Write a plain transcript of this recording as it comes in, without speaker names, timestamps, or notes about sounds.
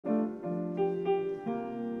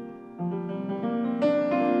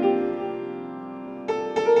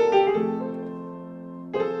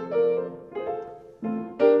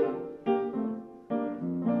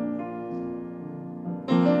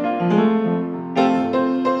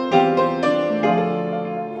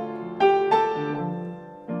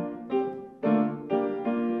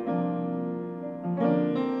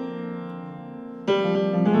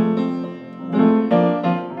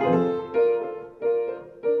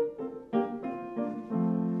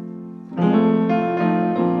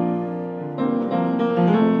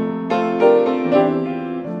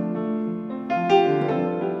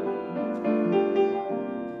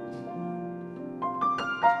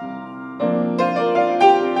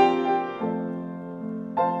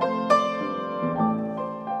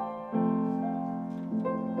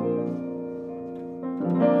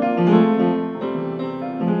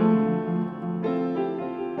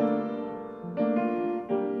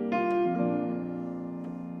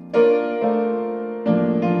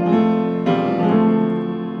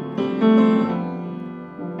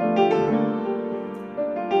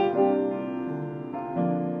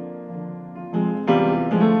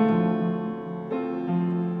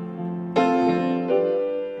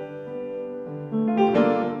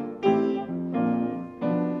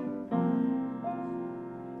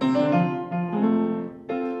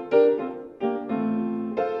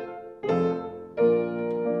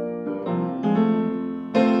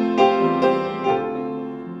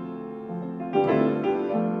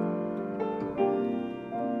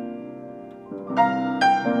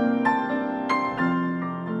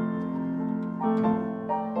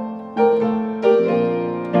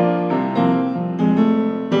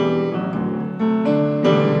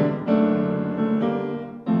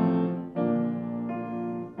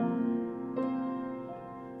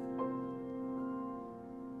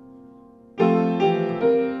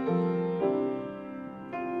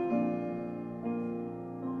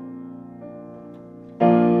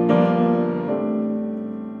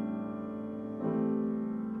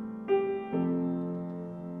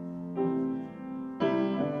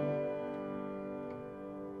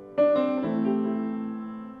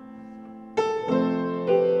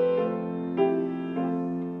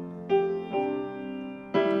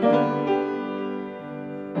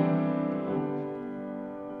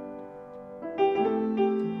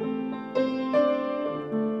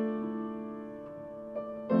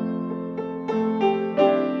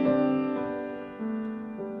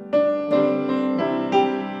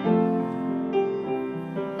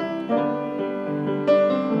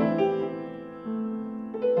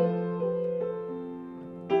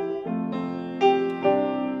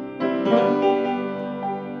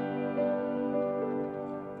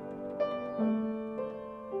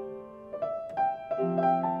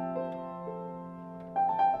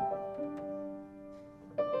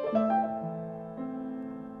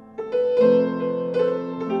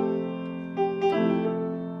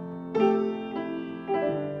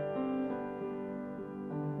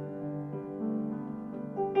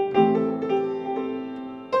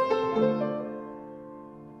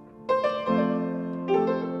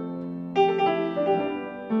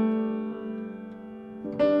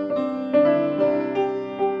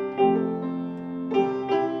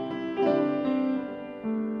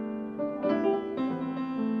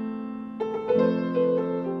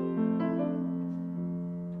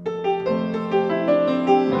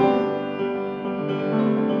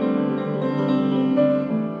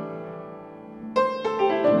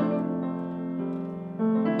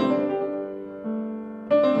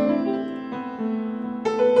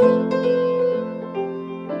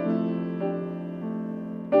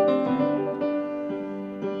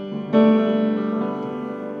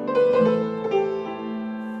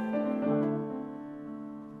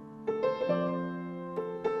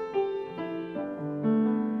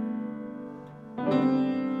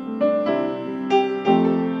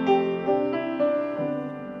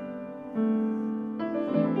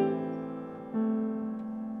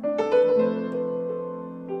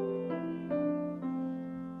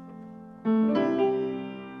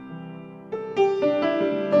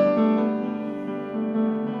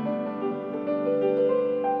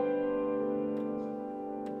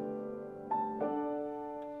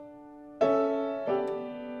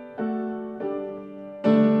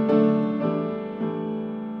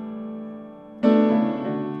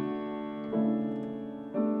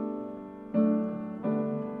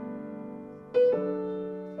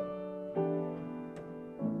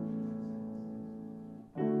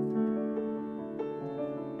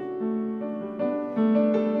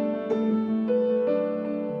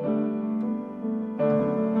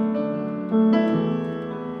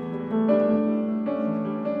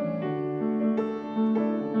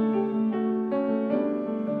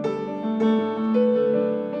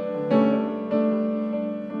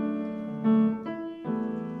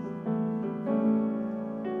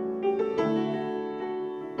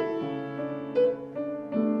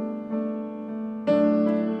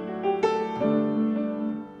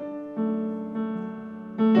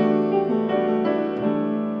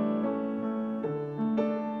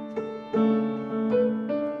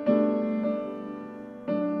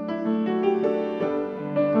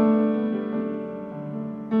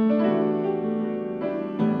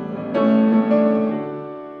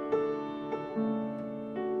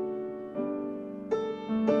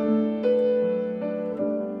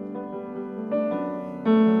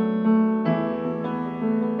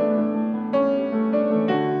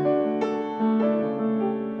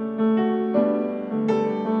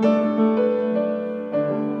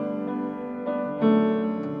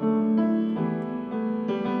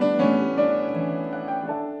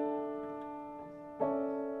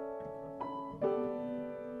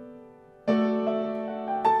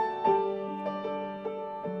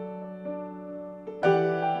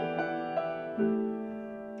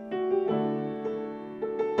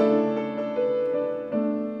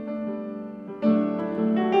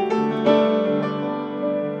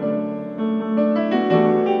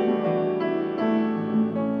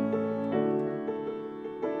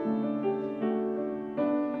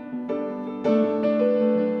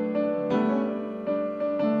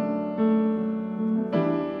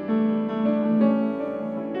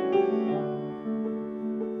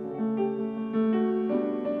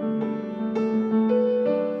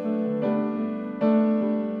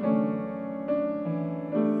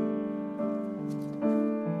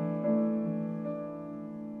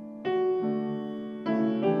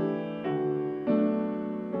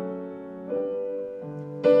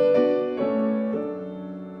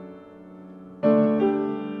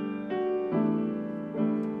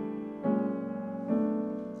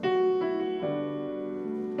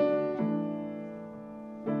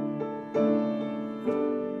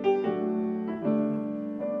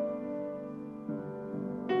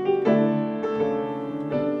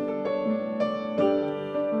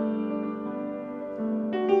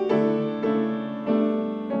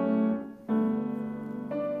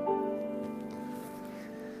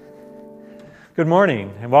Good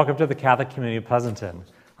morning, and welcome to the Catholic Community of Pleasanton.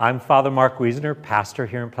 I'm Father Mark Wiesner, pastor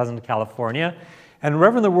here in Pleasanton, California. And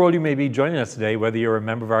wherever in the world you may be joining us today, whether you're a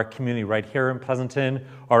member of our community right here in Pleasanton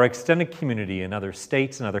or extended community in other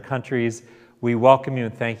states and other countries, we welcome you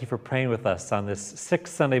and thank you for praying with us on this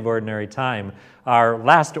sixth Sunday of Ordinary Time, our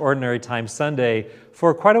last Ordinary Time Sunday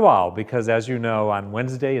for quite a while, because as you know, on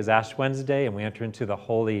Wednesday is Ash Wednesday, and we enter into the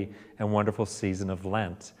holy and wonderful season of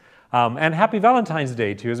Lent. And happy Valentine's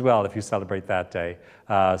Day to you as well, if you celebrate that day.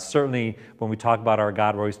 Certainly, when we talk about our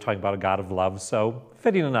God, we're always talking about a God of love, so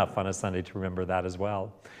fitting enough on a Sunday to remember that as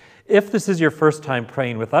well. If this is your first time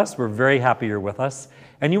praying with us, we're very happy you're with us.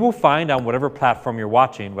 And you will find on whatever platform you're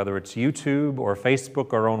watching, whether it's YouTube or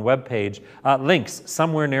Facebook or our own webpage, links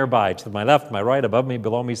somewhere nearby, to my left, my right, above me,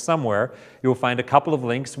 below me, somewhere. You'll find a couple of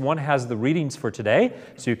links. One has the readings for today,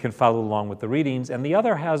 so you can follow along with the readings, and the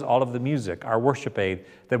other has all of the music, our worship aid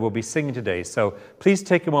that we'll be singing today. So please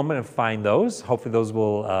take a moment and find those. Hopefully those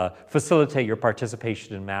will facilitate your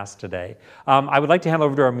participation in Mass today. I would like to hand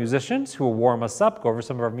over to our musicians who will warm us up, go over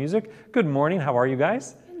some of our music. Good morning. How are you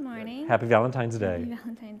guys? Good morning. Happy Valentine's Day. Happy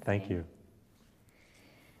Valentine's Day. Thank you.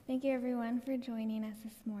 Thank you, everyone, for joining us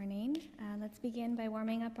this morning. Let's begin by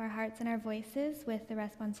warming up our hearts and our voices with the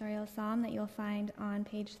responsorial psalm that you'll find on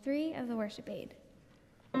page 3 of the worship aid.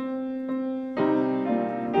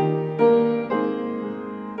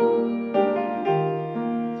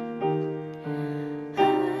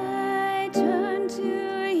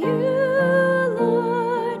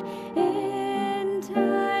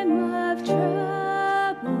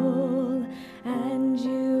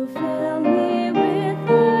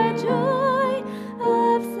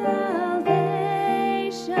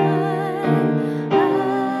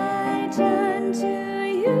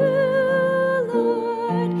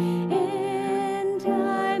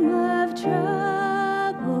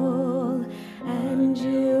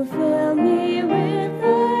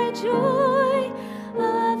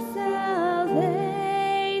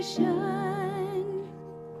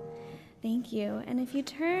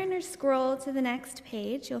 Scroll to the next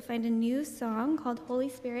page, you'll find a new song called Holy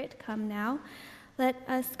Spirit, Come Now. Let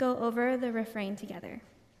us go over the refrain together.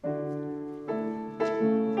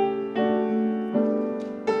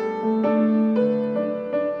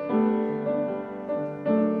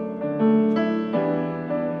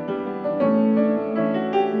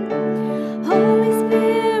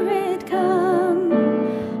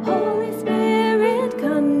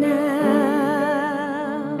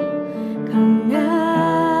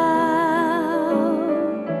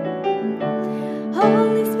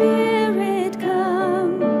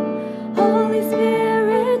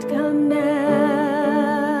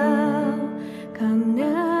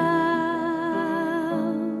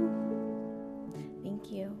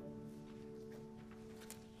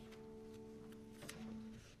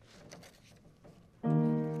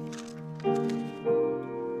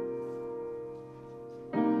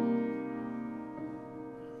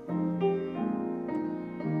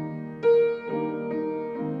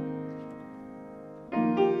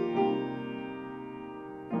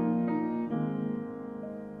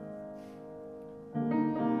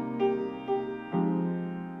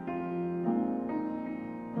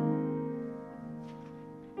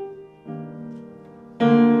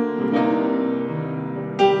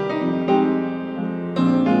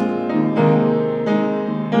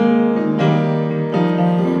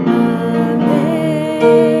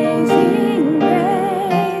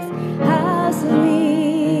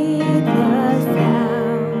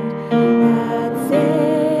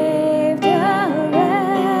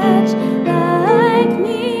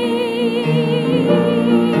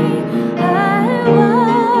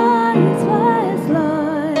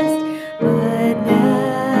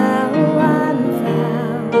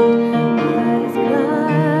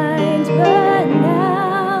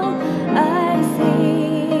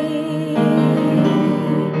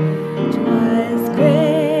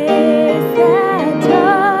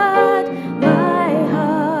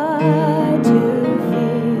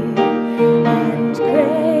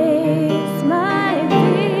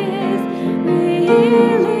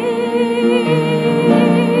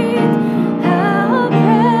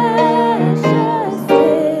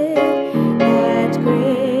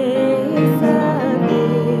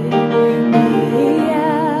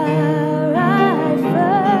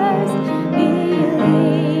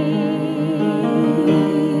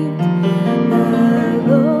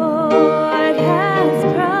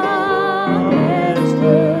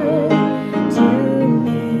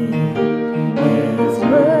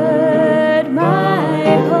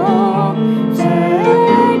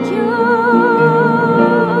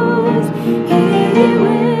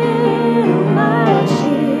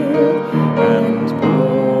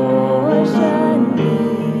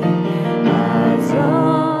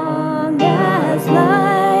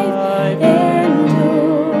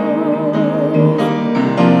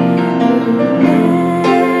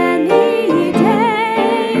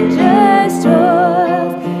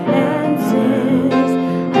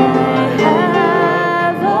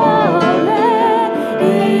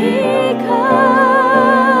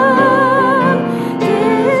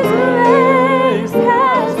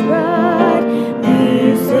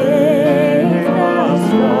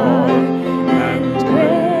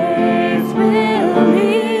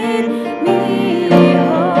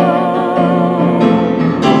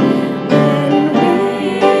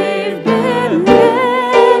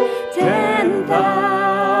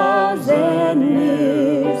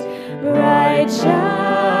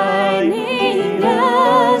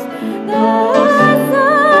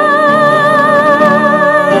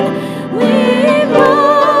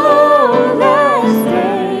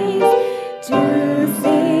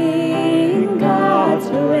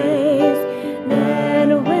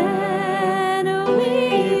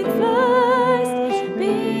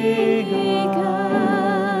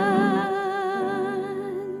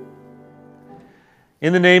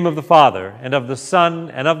 In the name of the Father, and of the Son,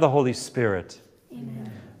 and of the Holy Spirit.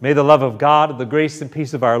 Amen. May the love of God, the grace and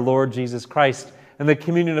peace of our Lord Jesus Christ, and the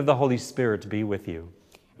communion of the Holy Spirit be with you.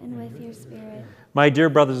 And with your spirit. My dear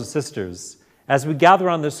brothers and sisters, as we gather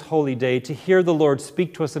on this holy day to hear the Lord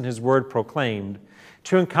speak to us in his word proclaimed,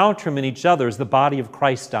 to encounter him in each other as the body of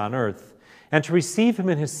Christ on earth, and to receive him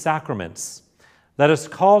in his sacraments, let us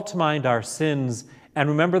call to mind our sins and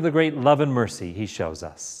remember the great love and mercy he shows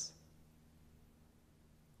us.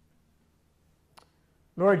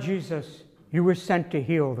 Lord Jesus, you were sent to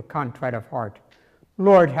heal the contrite of heart.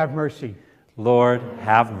 Lord, have mercy. Lord,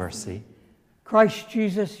 have mercy. Christ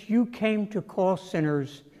Jesus, you came to call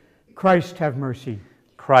sinners. Christ, have mercy.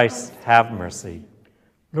 Christ, have mercy.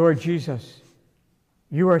 Lord Jesus,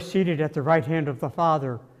 you are seated at the right hand of the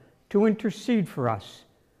Father to intercede for us.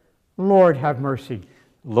 Lord, have mercy.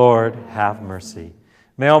 Lord, have mercy.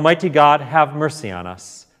 May Almighty God have mercy on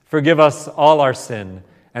us, forgive us all our sin,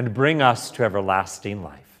 and bring us to everlasting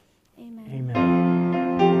life. Amen. Amen.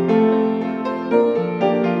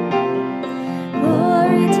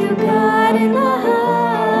 Glory to God in the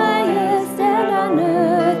highest, and on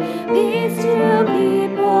earth peace to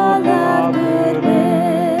people of good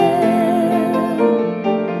will.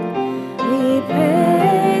 We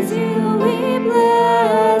praise you, we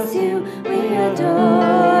bless you, we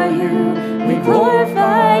adore you, we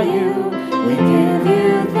glorify you, we give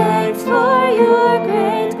you thanks for your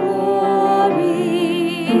great glory.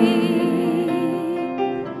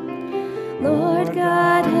 Lord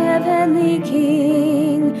God, heavenly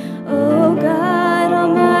King, O God,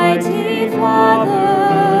 almighty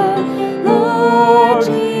Father, Lord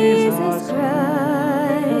Jesus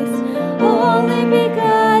Christ, only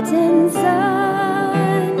begotten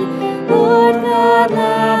Son, Lord God,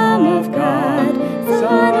 Lamb of God,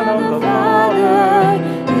 Son of the Father,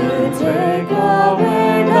 you take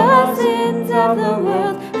away the sins of the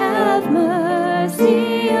world, have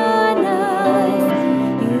mercy on us.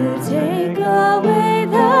 You take away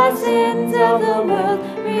the sins of the world,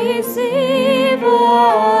 receive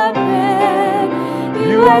our prayer.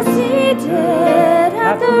 You are seated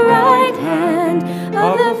at the right hand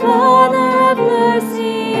of the Father, of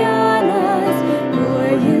mercy on us. For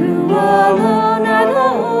you alone are the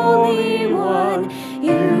Holy One,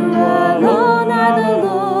 you alone are the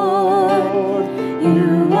Lord,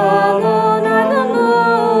 you alone are the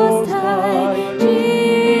Most High,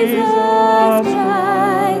 Jesus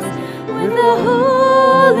Christ, with the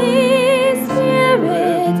Holy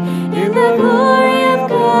Spirit, in the glory of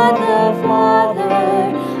God the Father.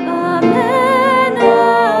 Amen,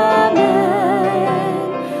 amen,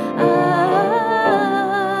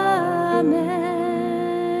 amen.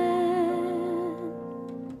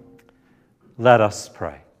 Let us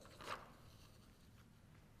pray.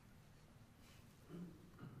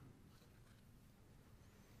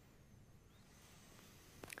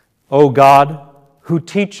 O God, who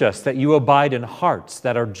teach us that you abide in hearts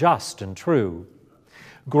that are just and true,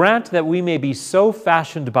 grant that we may be so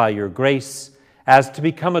fashioned by your grace as to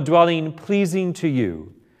become a dwelling pleasing to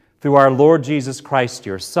you, through our Lord Jesus Christ,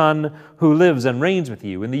 your Son, who lives and reigns with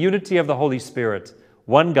you in the unity of the Holy Spirit,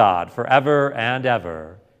 one God, forever and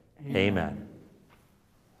ever. Amen.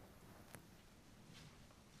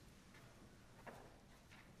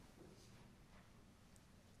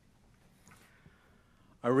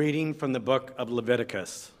 A reading from the book of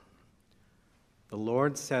Leviticus. The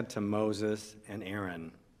Lord said to Moses and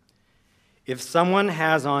Aaron, "If someone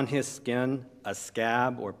has on his skin a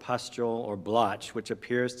scab or pustule or blotch which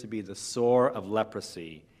appears to be the sore of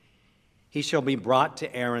leprosy, he shall be brought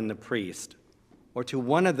to Aaron the priest, or to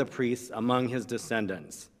one of the priests among his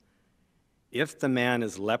descendants. If the man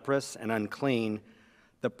is leprous and unclean,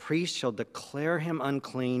 the priest shall declare him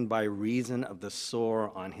unclean by reason of the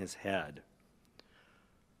sore on his head.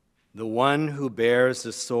 The one who bears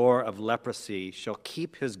the sore of leprosy shall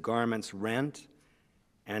keep his garments rent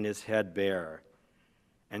and his head bare,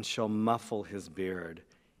 and shall muffle his beard.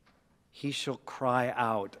 He shall cry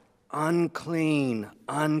out, 'Unclean,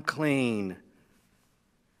 unclean.'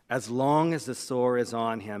 As long as the sore is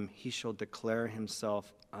on him, he shall declare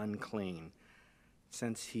himself unclean,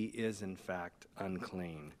 since he is in fact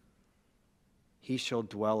unclean. He shall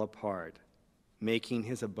dwell apart, making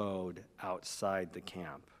his abode outside the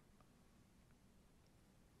camp."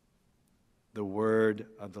 The word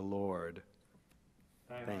of the Lord.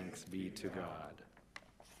 Thanks be to God.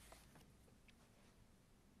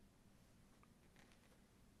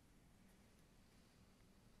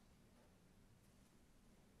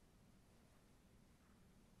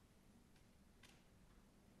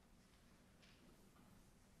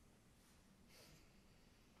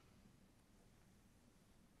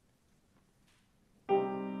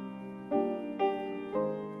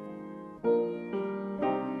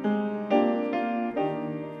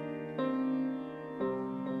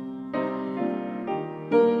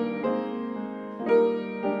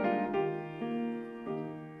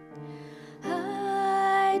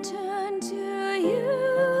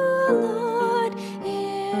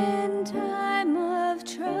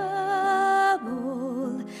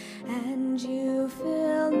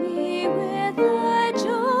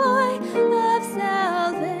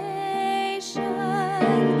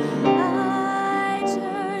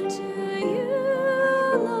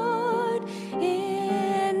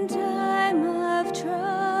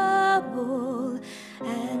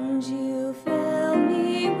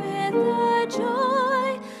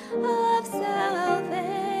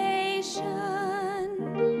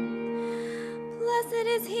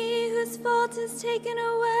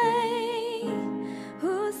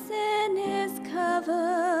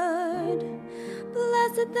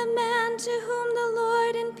 Blessed the man to whom the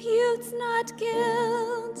Lord imputes not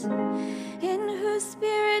guilt, in whose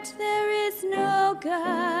spirit there is no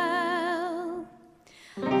guile.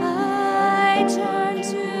 I turn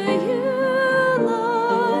to you,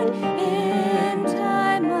 Lord, in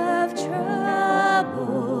time of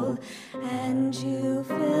trouble, and you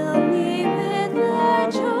fill me with the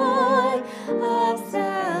joy of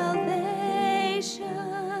salvation.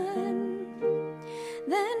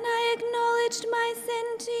 Then I acknowledged my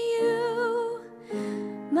sin to you,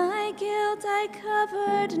 my guilt I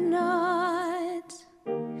covered not.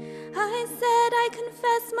 I said, I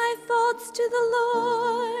confess my faults to the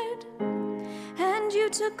Lord, and you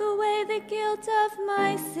took away the guilt of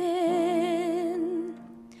my sin.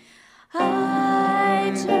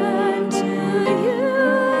 I turn to you,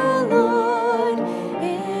 Lord,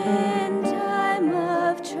 in time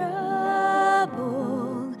of trouble,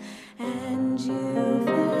 and you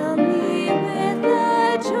fill me with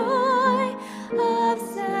the joy of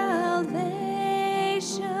salvation.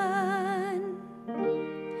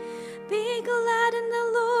 Be glad in the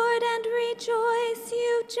Lord and rejoice,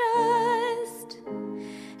 you just.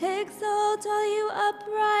 Exalt all you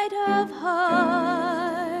upright of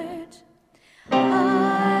heart.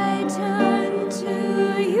 I turn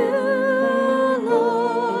to you,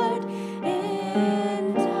 Lord,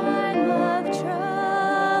 in time of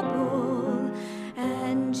trouble,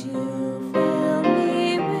 and you fill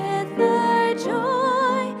me with the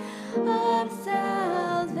joy of salvation.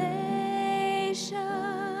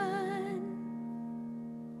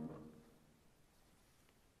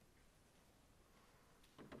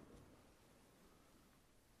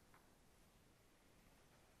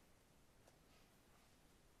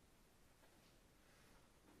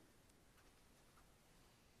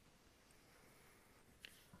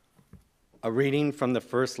 A reading from the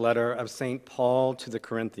first letter of St. Paul to the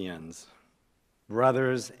Corinthians.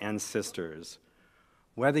 Brothers and sisters,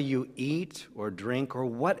 whether you eat or drink or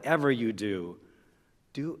whatever you do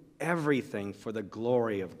everything for the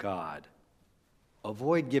glory of God.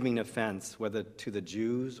 Avoid giving offense whether to the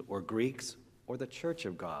Jews or Greeks or the church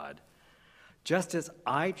of God, just as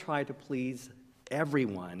I try to please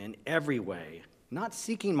everyone in every way, not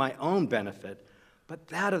seeking my own benefit, but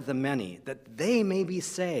that of the many, that they may be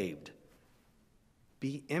saved.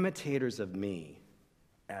 Be imitators of me,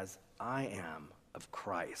 as I am of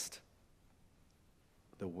Christ.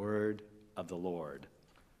 The word of the Lord.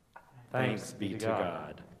 Thanks be to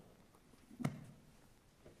God.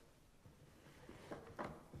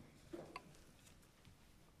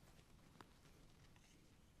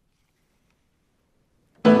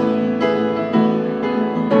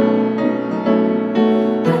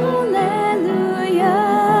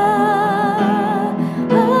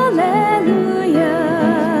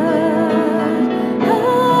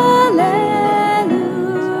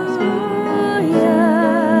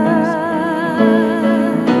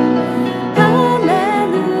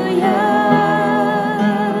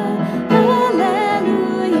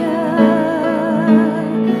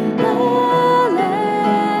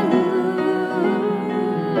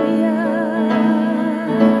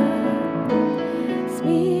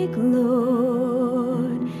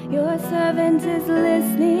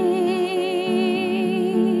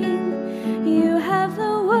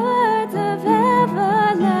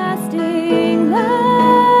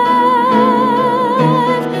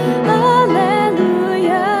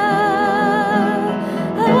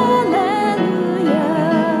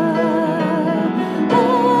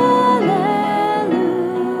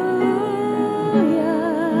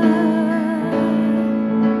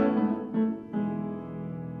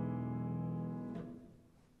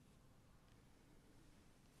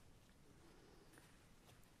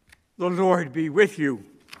 The Lord be with you.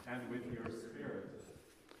 And with your spirit.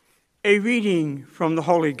 A reading from the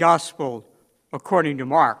Holy Gospel according to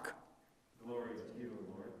Mark. Glory to you,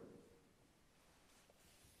 Lord.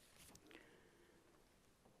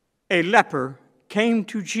 A leper came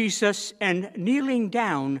to Jesus and, kneeling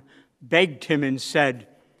down, begged him and said,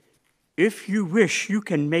 "If you wish, you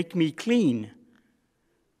can make me clean."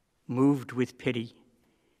 Moved with pity,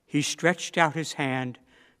 he stretched out his hand,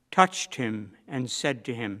 touched him, and said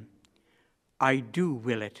to him, "I do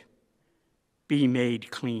will it. Be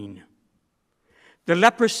made clean." The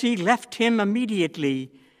leprosy left him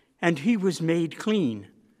immediately, and he was made clean.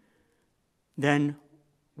 Then,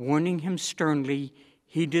 warning him sternly,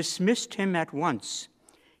 he dismissed him at once.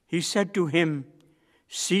 He said to him,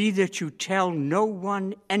 "See that you tell no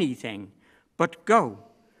one anything, but go,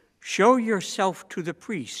 show yourself to the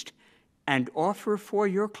priest, and offer for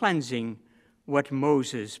your cleansing what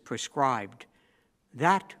Moses prescribed.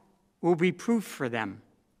 That will be proof for them."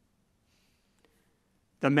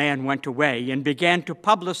 The man went away and began to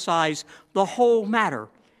publicize the whole matter.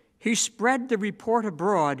 He spread the report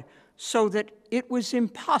abroad so that it was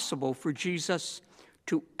impossible for Jesus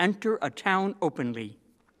to enter a town openly.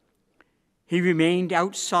 He remained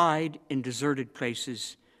outside in deserted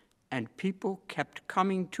places, and people kept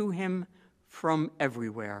coming to him from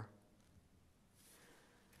everywhere.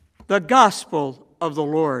 The Gospel of the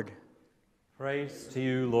Lord. Praise to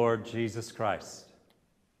you, Lord Jesus Christ.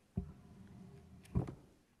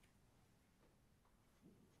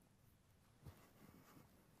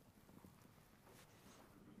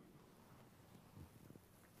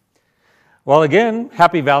 Well, again,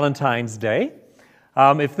 happy Valentine's Day.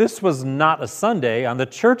 If this was not a Sunday, on the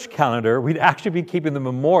church calendar, we'd actually be keeping the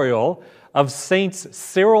memorial of Saints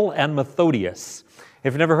Cyril and Methodius.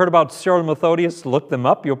 If you've never heard about Cyril and Methodius, look them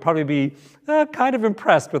up. You'll probably be kind of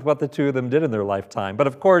impressed with what the two of them did in their lifetime. But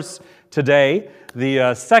of course, today,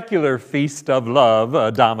 the secular feast of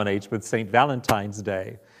love dominates with St. Valentine's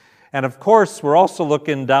Day. And of course, we're also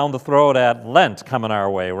looking down the throat at Lent coming our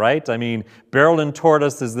way, right? I mean, Beryl and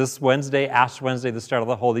Tortoise is this Wednesday, Ash Wednesday, the start of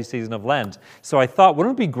the holy season of Lent. So I thought,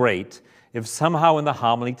 wouldn't it be great if somehow in the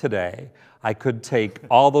homily today, I could take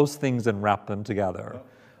all those things and wrap them together?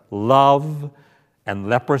 Love and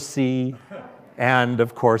leprosy and,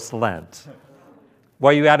 of course, Lent.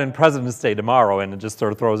 Well, you add in President's Day tomorrow, and it just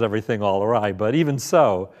sort of throws everything all awry. But even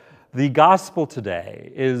so, the gospel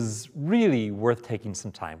today is really worth taking some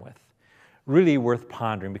time with, really worth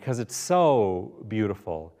pondering, because it's so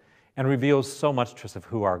beautiful and reveals so much to us of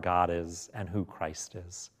who our God is and who Christ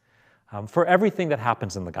is. For everything that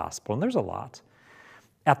happens in the gospel, and there's a lot,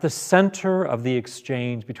 at the center of the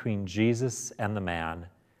exchange between Jesus and the man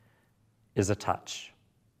is a touch.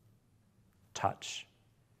 Touch.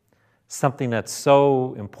 Something that's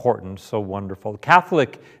so important, so wonderful.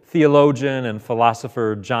 Catholic theologian and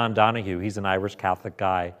philosopher John Donahue, he's an Irish Catholic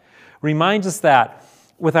guy, reminds us that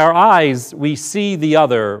with our eyes, we see the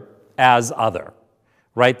other as other,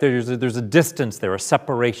 right? There's a distance there, a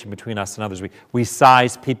separation between us and others. We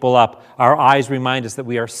size people up. Our eyes remind us that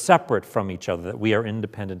we are separate from each other, that we are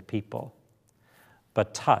independent people.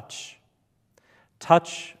 But touch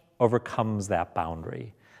overcomes that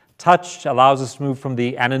boundary. Touch allows us to move from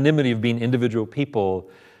the anonymity of being individual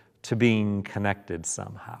people to being connected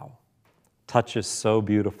somehow. Touch is so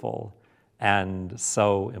beautiful and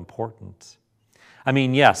so important. I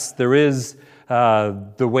mean, yes, there is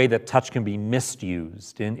the way that touch can be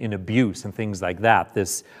misused in abuse and things like that,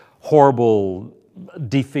 this horrible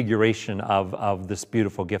defiguration of this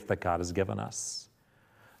beautiful gift that God has given us.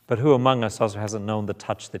 But who among us also hasn't known the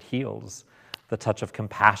touch that heals? The touch of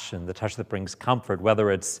compassion, the touch that brings comfort, whether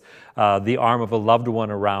it's the arm of a loved one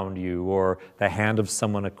around you or the hand of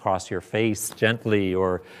someone across your face gently,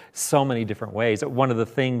 or so many different ways. One of the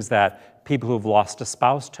things that people who have lost a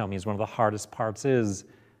spouse tell me is one of the hardest parts is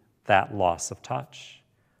that loss of touch.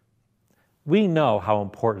 We know how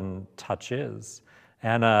important touch is.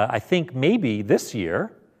 And I think maybe this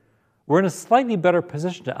year, we're in a slightly better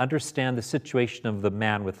position to understand the situation of the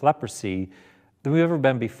man with leprosy than we've ever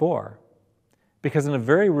been before. Because in a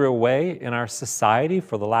very real way, in our society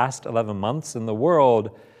for the last 11 months in the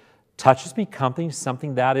world, touch is becoming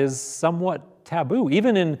something that is somewhat taboo,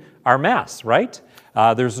 even in our Mass, right?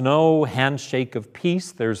 There's no handshake of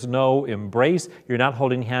peace. There's no embrace. You're not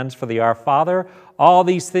holding hands for the Our Father. All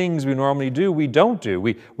these things we normally do, we don't do.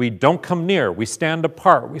 We don't come near. We stand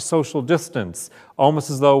apart. We social distance, almost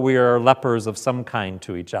as though we are lepers of some kind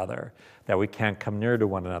to each other, that we can't come near to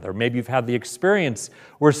one another. Maybe you've had the experience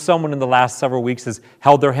where someone in the last several weeks has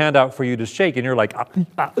held their hand out for you to shake, and you're like,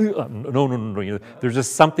 no. There's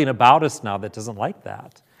just something about us now that doesn't like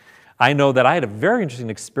that. I know that I had a very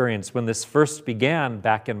interesting experience when this first began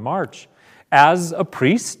back in March. As a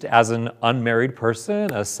priest, as an unmarried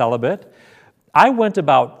person, a celibate, I went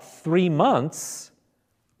about 3 months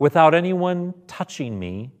without anyone touching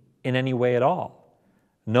me in any way at all.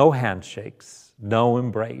 No handshakes, no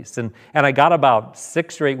embrace. And I got about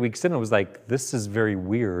 6 or 8 weeks in, and was like, this is very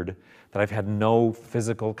weird that I've had no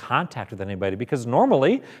physical contact with anybody, because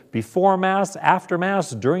normally, before Mass, after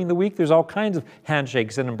Mass, during the week, there's all kinds of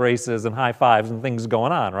handshakes and embraces and high fives and things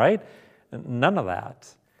going on, right? None of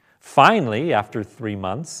that. Finally, after 3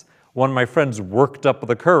 months, one of my friends worked up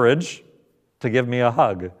the courage to give me a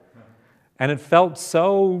hug. And it felt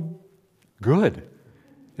so good.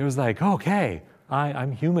 It was like, okay,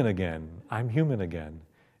 I'm human again. I'm human again.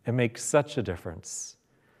 It makes such a difference.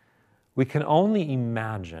 We can only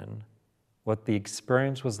imagine what the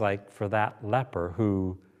experience was like for that leper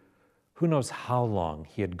who knows how long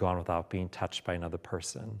he had gone without being touched by another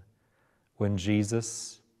person, when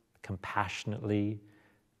Jesus compassionately,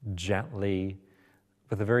 gently,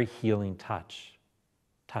 with a very healing touch,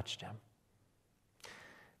 touched him.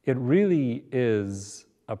 It really is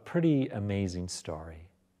a pretty amazing story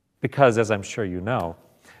because, as I'm sure you know,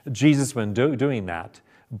 Jesus, when doing that,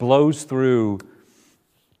 blows through,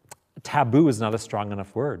 taboo is not a strong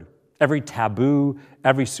enough word. Every taboo,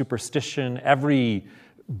 every superstition, every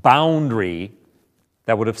boundary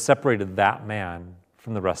that would have separated that man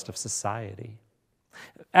from the rest of society.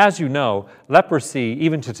 As you know, leprosy,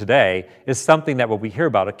 even to today, is something that when we hear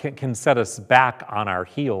about it can set us back on our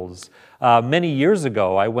heels. Many years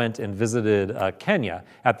ago, I went and visited Kenya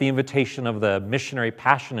at the invitation of the missionary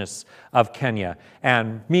passionists of Kenya.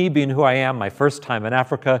 And me being who I am, my first time in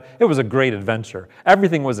Africa, it was a great adventure.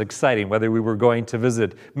 Everything was exciting, whether we were going to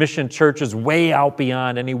visit mission churches way out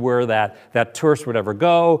beyond anywhere that tourists would ever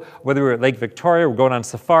go, whether we were at Lake Victoria, we're going on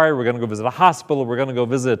safari, we're going to go visit a hospital, we're going to go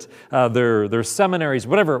visit their seminaries,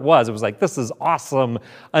 whatever it was like, this is awesome,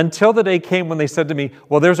 until the day came when they said to me,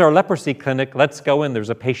 well, there's our leprosy clinic, let's go in,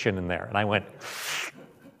 there's a patient in there. And I went,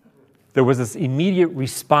 there was this immediate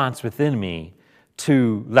response within me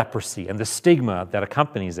to leprosy and the stigma that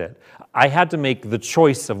accompanies it. I had to make the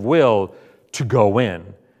choice of will to go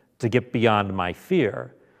in, to get beyond my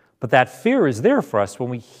fear. But that fear is there for us when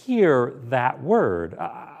we hear that word.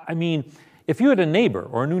 I mean, if you had a neighbor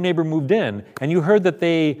or a new neighbor moved in and you heard that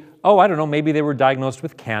they, I don't know, maybe they were diagnosed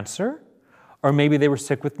with cancer or maybe they were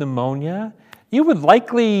sick with pneumonia, you would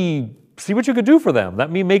likely see what you could do for them.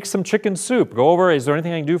 Let me make some chicken soup. Go over, is there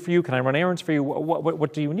anything I can do for you? Can I run errands for you?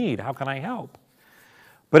 What do you need? How can I help?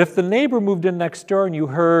 But if the neighbor moved in next door and you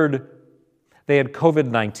heard they had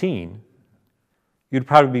COVID-19, you'd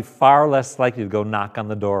probably be far less likely to go knock on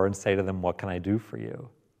the door and say to them, what can I do for you?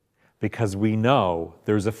 Because we know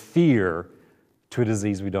there's a fear to a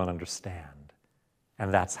disease we don't understand.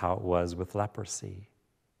 And that's how it was with leprosy.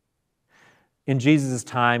 In Jesus'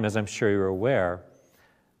 time, as I'm sure you're aware,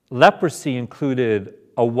 leprosy included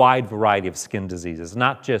a wide variety of skin diseases,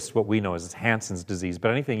 not just what we know as Hansen's disease,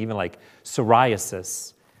 but anything even like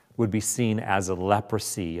psoriasis would be seen as a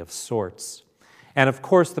leprosy of sorts. And of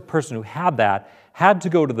course, the person who had that had to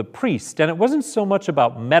go to the priest. And it wasn't so much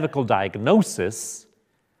about medical diagnosis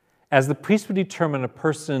as the priest would determine a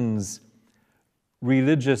person's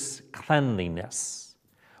religious cleanliness,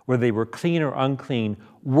 whether they were clean or unclean,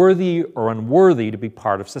 worthy or unworthy to be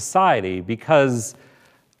part of society. Because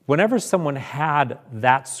whenever someone had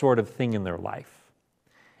that sort of thing in their life,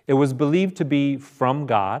 it was believed to be from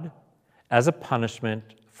God as a punishment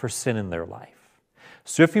for sin in their life.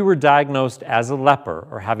 So if you were diagnosed as a leper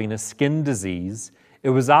or having a skin disease, it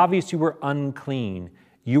was obvious you were unclean.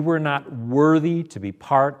 You were not worthy to be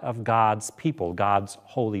part of God's people, God's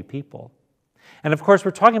holy people. And of course, we're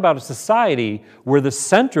talking about a society where the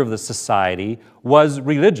center of the society was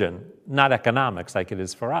religion, not economics like it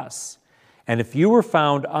is for us. And if you were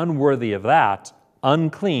found unworthy of that,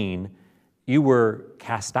 unclean, you were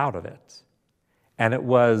cast out of it. And it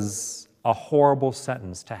was a horrible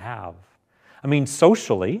sentence to have. I mean,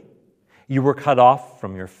 socially, you were cut off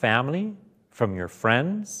from your family, from your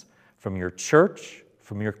friends, from your church,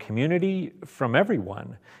 from your community, from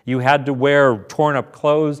everyone. You had to wear torn up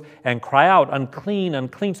clothes and cry out, unclean,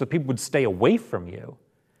 unclean, so people would stay away from you.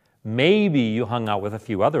 Maybe you hung out with a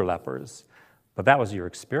few other lepers, but that was your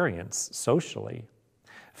experience socially.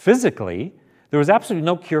 Physically, there was absolutely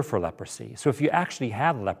no cure for leprosy. So if you actually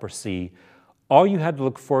had leprosy, all you had to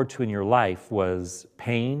look forward to in your life was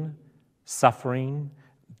pain, suffering,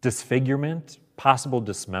 disfigurement, possible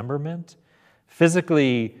dismemberment.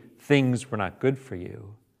 Physically, things were not good for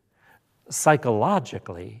you.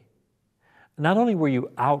 Psychologically, not only were you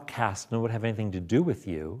outcast, no one would have anything to do with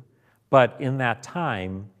you, but in that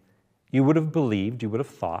time, you would have believed, you would have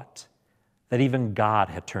thought, that even God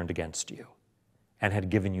had turned against you and had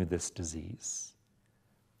given you this disease.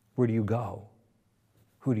 Where do you go?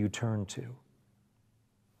 Who do you turn to?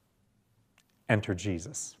 Enter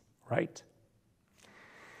Jesus, right?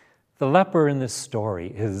 The leper in this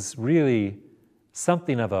story is really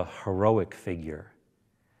something of a heroic figure.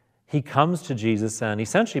 He comes to Jesus and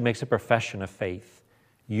essentially makes a profession of faith.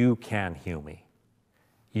 You can heal me.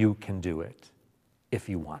 You can do it if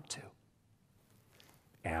you want to.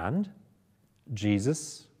 And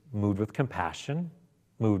Jesus, moved with compassion,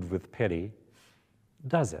 moved with pity,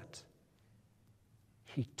 does it.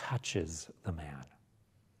 He touches the man.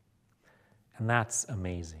 And that's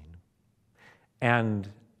amazing. And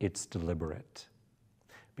it's deliberate.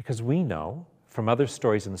 Because we know from other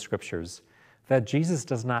stories in the scriptures that Jesus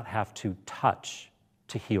does not have to touch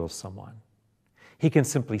to heal someone. He can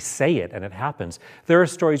simply say it and it happens. There are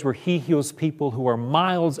stories where he heals people who are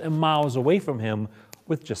miles and miles away from him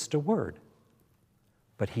with just a word.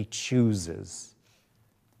 But he chooses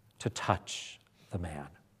to touch the man.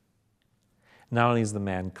 Not only is the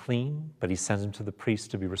man clean, but he sends him to the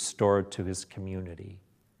priest to be restored to his community.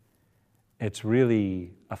 It's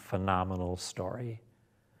really a phenomenal story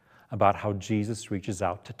about how Jesus reaches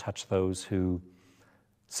out to touch those who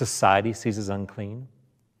society sees as unclean,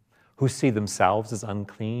 who see themselves as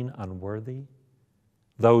unclean, unworthy,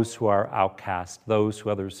 those who are outcast, those who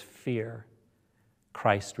others fear.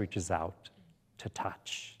 Christ reaches out to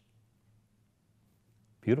touch.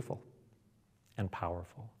 Beautiful and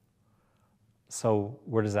powerful. So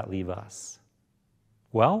where does that leave us?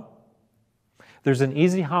 Well, there's an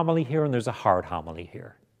easy homily here and there's a hard homily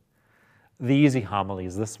here. The easy homily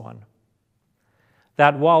is this one: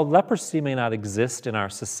 that while leprosy may not exist in our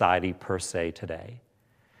society per se today,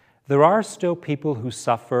 there are still people who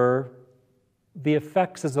suffer the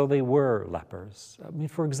effects as though they were lepers. I mean,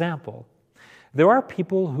 for example, there are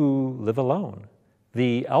people who live alone,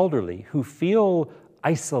 the elderly, who feel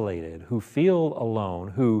isolated, who feel alone,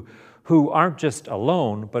 who aren't just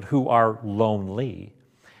alone, but who are lonely.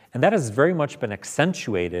 And that has very much been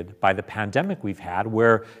accentuated by the pandemic we've had,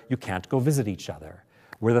 where you can't go visit each other,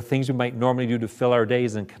 where the things we might normally do to fill our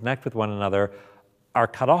days and connect with one another are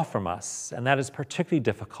cut off from us. And that is particularly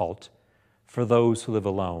difficult for those who live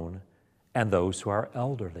alone and those who are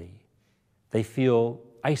elderly. They feel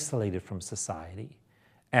isolated from society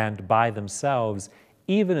and by themselves,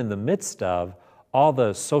 even in the midst of all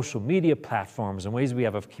the social media platforms and ways we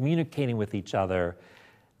have of communicating with each other.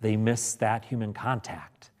 They miss that human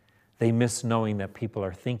contact. They miss knowing that people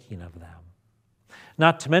are thinking of them.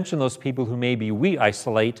 Not to mention those people who maybe we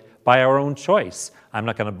isolate by our own choice. I'm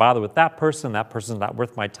not going to bother with that person's not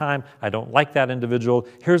worth my time, I don't like that individual,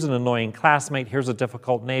 here's an annoying classmate, here's a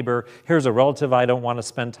difficult neighbor, here's a relative I don't want to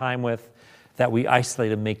spend time with, that we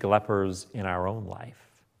isolate and make lepers in our own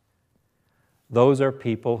life. Those are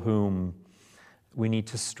people whom we need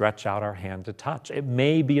to stretch out our hand to touch. It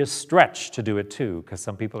may be a stretch to do it too, because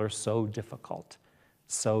some people are so difficult.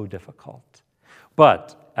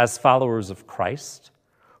 But as followers of Christ,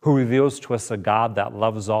 who reveals to us a God that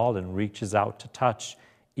loves all and reaches out to touch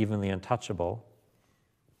even the untouchable,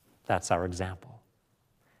 that's our example.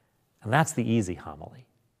 And that's the easy homily,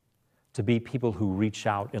 to be people who reach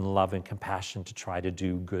out in love and compassion to try to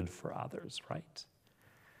do good for others, right?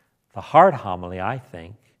 The hard homily, I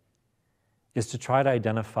think, is to try to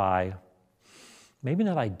identify, maybe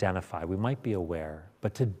not identify, we might be aware,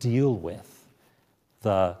 but to deal with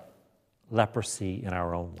the leprosy in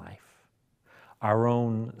our own life, our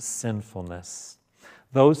own sinfulness,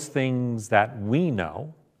 those things that we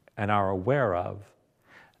know and are aware of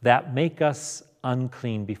that make us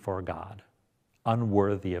unclean before God,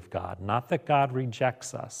 unworthy of God. Not that God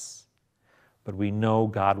rejects us, but we know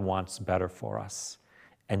God wants better for us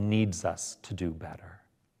and needs us to do better.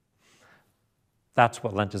 That's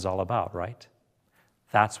what Lent is all about, right?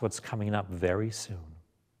 That's what's coming up very soon.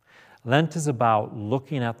 Lent is about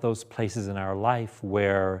looking at those places in our life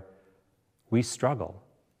where we struggle,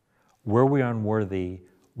 where we are unworthy,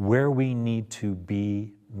 where we need to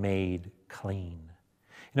be made clean.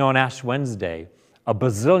 You know, on Ash Wednesday, a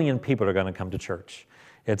bazillion people are going to come to church.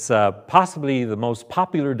 It's possibly the most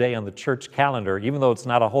popular day on the church calendar, even though it's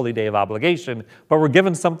not a holy day of obligation, but we're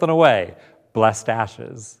giving something away, blessed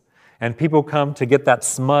ashes. And people come to get that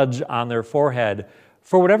smudge on their forehead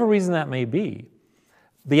for whatever reason that may be.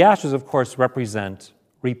 The ashes, of course, represent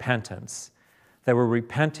repentance, that we're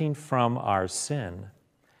repenting from our sin.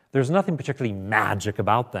 There's nothing particularly magic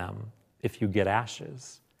about them if you get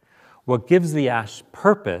ashes. What gives the ash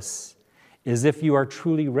purpose is if you are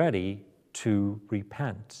truly ready to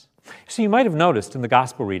repent. So you might have noticed in the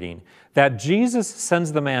gospel reading that Jesus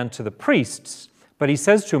sends the man to the priests, but he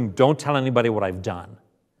says to him, "Don't tell anybody what I've done."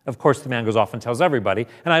 Of course, the man goes off and tells everybody,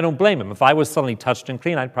 and I don't blame him. If I was suddenly touched and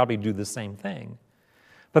clean, I'd probably do the same thing.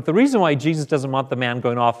 But the reason why Jesus doesn't want the man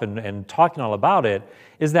going off and talking all about it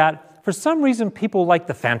is that for some reason people like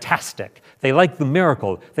the fantastic. They like the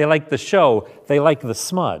miracle. They like the show. They like the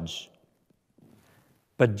smudge.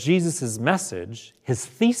 But Jesus' message, his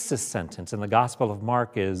thesis sentence in the Gospel of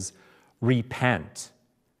Mark is, repent,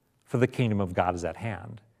 for the kingdom of God is at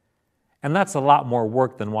hand. And that's a lot more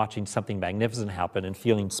work than watching something magnificent happen and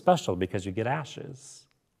feeling special because you get ashes.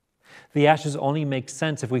 The ashes only make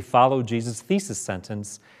sense if we follow Jesus' thesis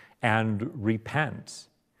sentence and repent.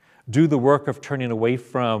 Do the work of turning away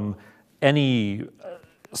from any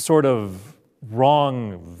sort of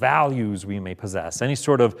wrong values we may possess, any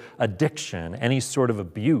sort of addiction, any sort of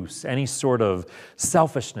abuse, any sort of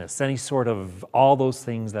selfishness, any sort of all those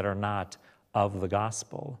things that are not of the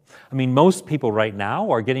gospel. I mean, most people right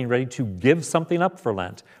now are getting ready to give something up for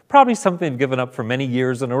Lent. Probably something they've given up for many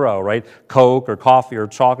years in a row, right? Coke or coffee or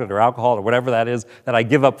chocolate or alcohol or whatever that is that I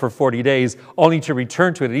give up for 40 days, only to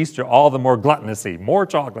return to it at Easter all the more gluttonously, more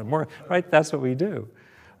chocolate, more, right? That's what we do.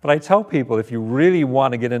 But I tell people, if you really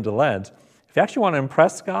want to get into Lent, if you actually want to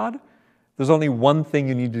impress God, there's only one thing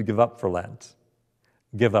you need to give up for Lent.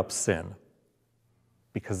 Give up sin.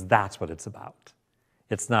 Because that's what it's about.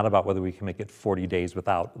 It's not about whether we can make it 40 days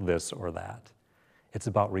without this or that. It's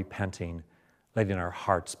about repenting, letting our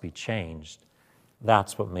hearts be changed.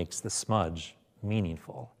 That's what makes the smudge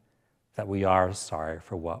meaningful, that we are sorry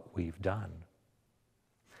for what we've done.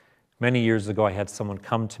 Many years ago, I had someone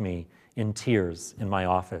come to me in tears in my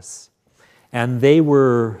office, and they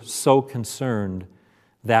were so concerned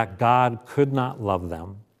that God could not love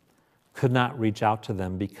them, could not reach out to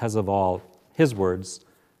them because of all, his words,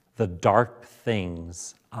 the dark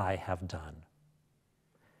things I have done.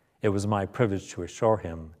 It was my privilege to assure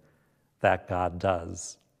him that God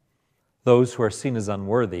does. Those who are seen as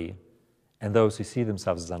unworthy and those who see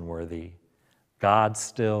themselves as unworthy, God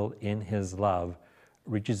still in his love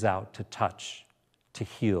reaches out to touch, to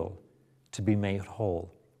heal, to be made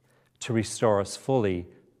whole, to restore us fully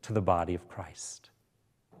to the body of Christ.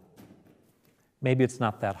 Maybe it's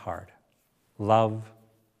not that hard. Love,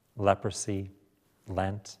 leprosy,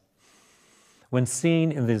 Lent. When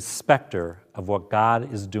seen in the specter of what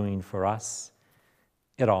God is doing for us,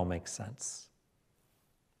 it all makes sense.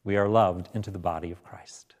 We are loved into the body of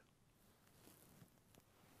Christ.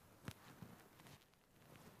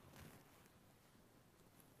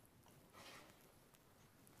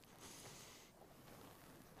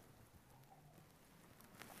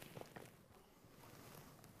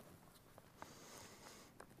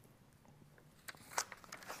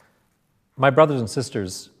 My brothers and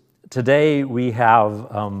sisters, today we have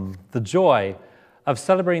the joy of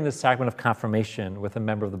celebrating the sacrament of confirmation with a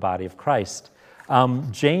member of the body of Christ.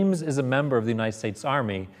 James is a member of the United States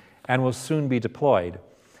Army and will soon be deployed.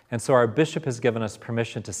 And so our bishop has given us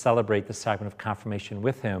permission to celebrate the sacrament of confirmation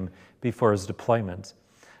with him before his deployment.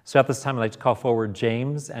 So at this time, I'd like to call forward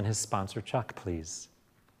James and his sponsor, Chuck, please.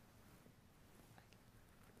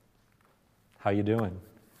 How you doing?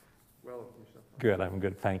 Well, Good, I'm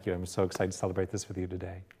good, thank you. I'm so excited to celebrate this with you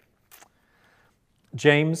today.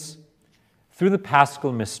 James, through the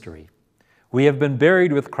Paschal mystery, we have been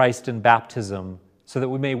buried with Christ in baptism so that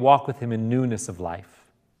we may walk with him in newness of life.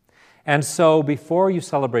 And so, before you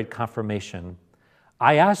celebrate confirmation,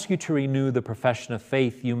 I ask you to renew the profession of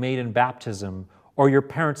faith you made in baptism or your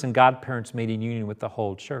parents and godparents made in union with the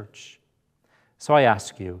whole church. So I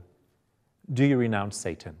ask you, do you renounce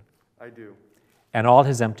Satan? I do. And all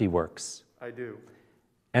his empty works? I do.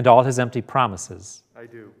 And all his empty promises? I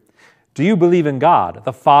do. Do you believe in God,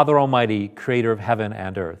 the Father Almighty, creator of heaven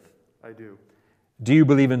and earth? I do. Do you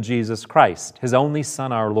believe in Jesus Christ, his only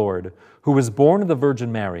Son, our Lord, who was born of the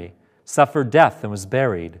Virgin Mary, suffered death and was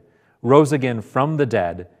buried, rose again from the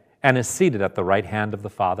dead, and is seated at the right hand of the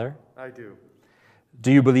Father? I do.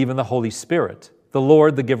 Do you believe in the Holy Spirit, the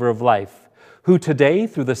Lord, the giver of life, who today,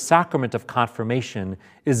 through the sacrament of confirmation,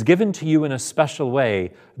 is given to you in a special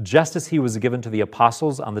way, just as he was given to the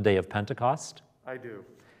apostles on the day of Pentecost? I do.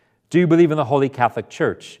 Do you believe in the Holy Catholic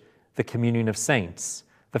Church, the communion of saints,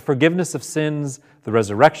 the forgiveness of sins, the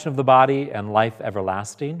resurrection of the body, and life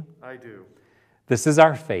everlasting? I do. This is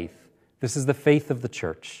our faith. This is the faith of the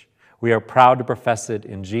Church. We are proud to profess it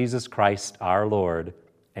in Jesus Christ our Lord.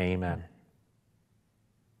 Amen.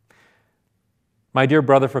 My dear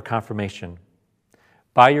brother for confirmation,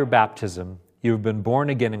 by your baptism, you have been born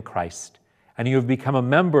again in Christ, and you have become a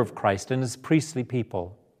member of Christ and his priestly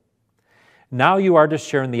people. Now you are to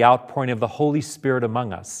share in the outpouring of the Holy Spirit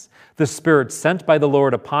among us, the Spirit sent by the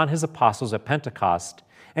Lord upon his apostles at Pentecost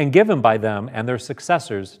and given by them and their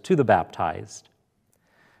successors to the baptized.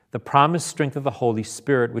 The promised strength of the Holy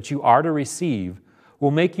Spirit, which you are to receive,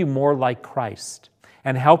 will make you more like Christ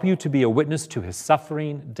and help you to be a witness to his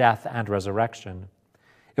suffering, death, and resurrection.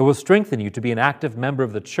 It will strengthen you to be an active member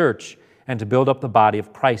of the church and to build up the body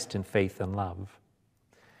of Christ in faith and love.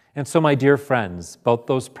 And so, my dear friends, both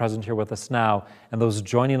those present here with us now and those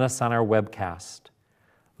joining us on our webcast,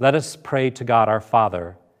 let us pray to God our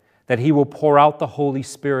Father that he will pour out the Holy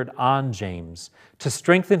Spirit on James to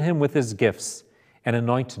strengthen him with his gifts and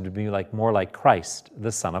anoint him to be more like Christ,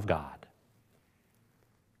 the Son of God.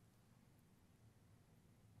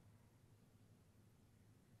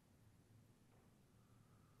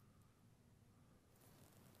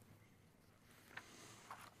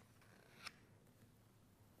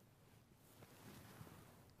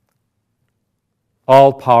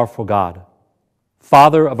 All-powerful God,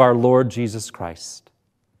 Father of our Lord Jesus Christ,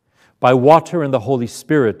 by water and the Holy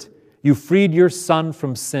Spirit, you freed your Son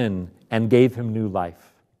from sin and gave him new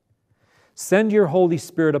life. Send your Holy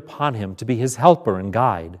Spirit upon him to be his helper and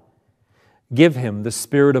guide. Give him the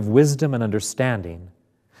spirit of wisdom and understanding,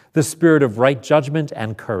 the spirit of right judgment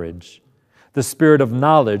and courage, the spirit of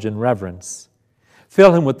knowledge and reverence.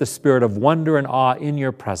 Fill him with the spirit of wonder and awe in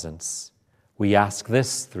your presence. We ask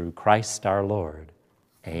this through Christ our Lord.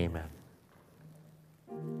 Amen.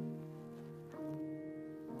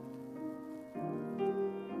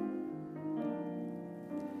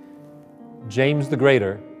 James the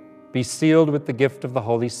Greater, be sealed with the gift of the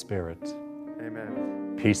Holy Spirit.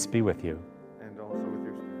 Amen. Peace be with you. And also with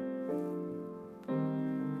your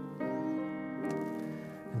spirit.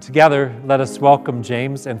 And together, let us welcome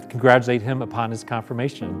James and congratulate him upon his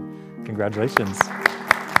confirmation. Congratulations.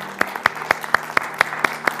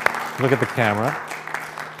 Look at the camera.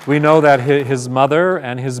 We know that his mother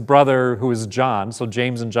and his brother, who is John, so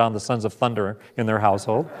James and John, the sons of thunder in their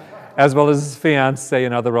household, as well as his fiancée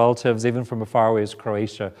and other relatives, even from as far away as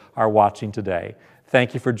Croatia, are watching today.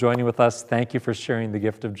 Thank you for joining with us. Thank you for sharing the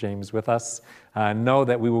gift of James with us. Know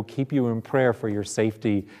that we will keep you in prayer for your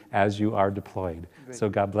safety as you are deployed. So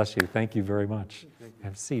God bless you. Thank you very much.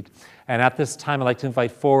 Have a seat. And at this time, I'd like to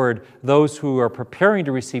invite forward those who are preparing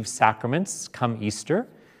to receive sacraments come Easter.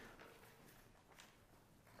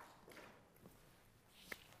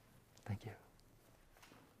 Thank you.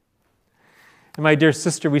 And my dear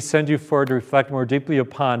sister, we send you forward to reflect more deeply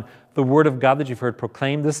upon the Word of God that you've heard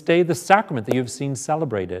proclaimed this day, the sacrament that you've seen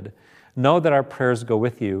celebrated. Know that our prayers go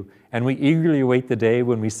with you, and we eagerly await the day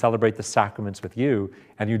when we celebrate the sacraments with you,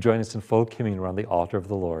 and you join us in full communion around the altar of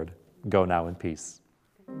the Lord. Go now in peace.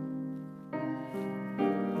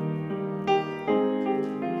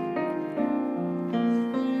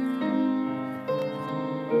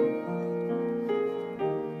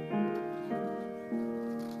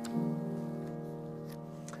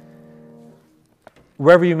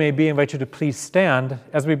 Wherever you may be, I invite you to please stand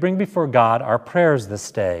as we bring before God our prayers this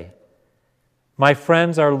day. My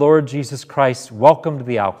friends, our Lord Jesus Christ welcomed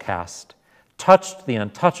the outcast, touched the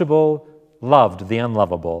untouchable, loved the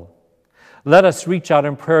unlovable. Let us reach out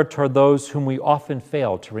in prayer toward those whom we often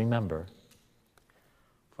fail to remember.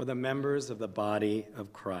 For the members of the body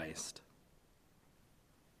of Christ,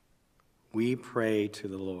 we pray to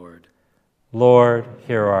the Lord. Lord,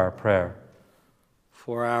 hear our prayer.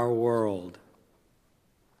 For our world,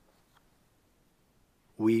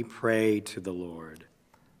 we pray to the Lord.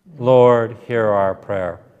 Lord, hear our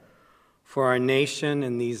prayer. For our nation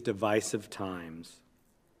in these divisive times,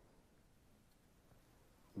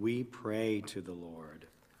 we pray to the Lord.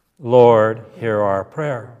 Lord, hear our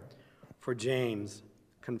prayer. For James,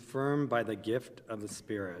 confirmed by the gift of the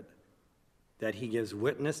Spirit, that he gives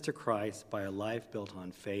witness to Christ by a life built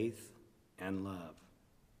on faith and love,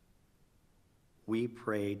 we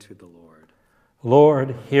pray to the Lord.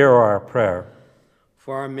 Lord, hear our prayer.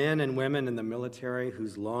 For our men and women in the military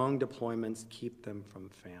whose long deployments keep them from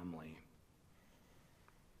family,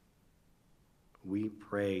 we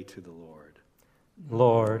pray to the Lord.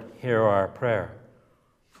 Lord, hear our prayer.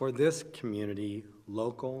 For this community,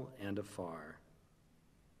 local and afar,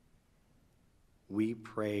 we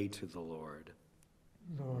pray to the Lord.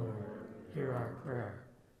 Lord, hear our prayer.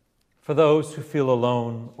 For those who feel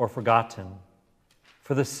alone or forgotten,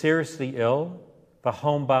 for the seriously ill, the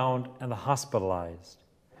homebound, and the hospitalized,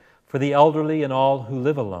 for the elderly and all who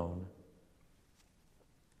live alone.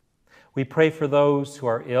 We pray for those who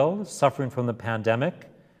are ill, suffering from the pandemic,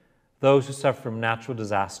 those who suffer from natural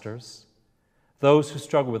disasters, those who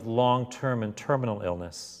struggle with long-term and terminal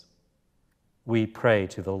illness. We pray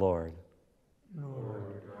to the Lord.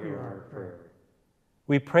 Lord, hear our prayer.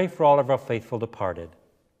 We pray for all of our faithful departed,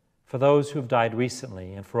 for those who have died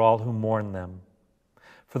recently and for all who mourn them,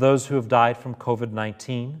 for those who have died from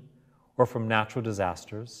COVID-19 or from natural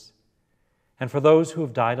disasters, and for those who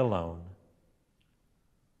have died alone.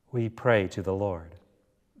 We pray to the Lord.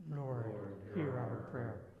 Lord, hear our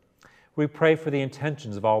prayer. We pray for the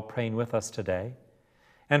intentions of all praying with us today,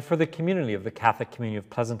 and for the community of the Catholic Community of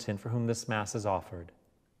Pleasanton for whom this Mass is offered.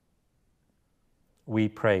 We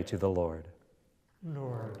pray to the Lord.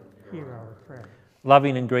 Lord, hear our prayer.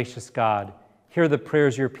 Loving and gracious God, hear the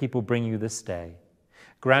prayers your people bring you this day.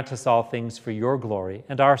 Grant us all things for your glory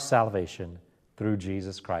and our salvation through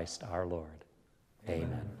Jesus Christ our Lord.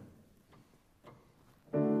 Amen.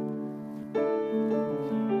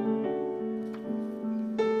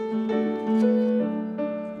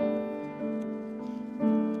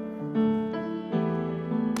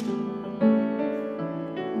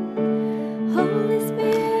 Holy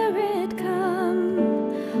Spirit,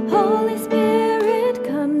 come. Holy Spirit,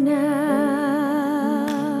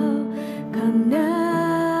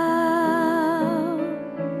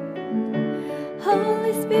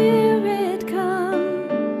 Spirit,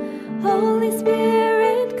 come. Holy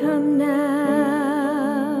Spirit, come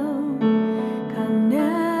now. Come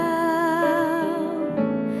now.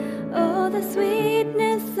 Oh, the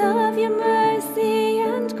sweetness of your mercy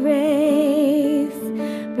and grace.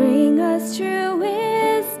 Bring us true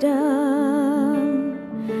wisdom.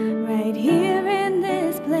 Right here in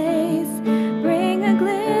this place. Bring a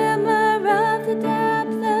glimmer of the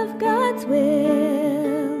depth of God's will.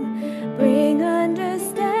 Bring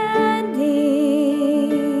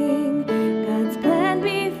understanding. God's plan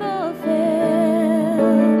be fulfilled.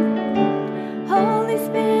 Holy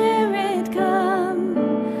Spirit,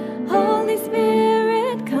 come. Holy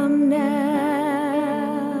Spirit, come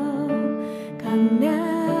now. Come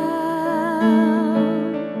now.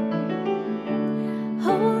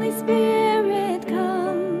 Holy Spirit,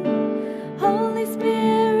 come. Holy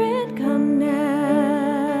Spirit, come now.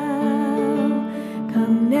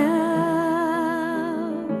 Come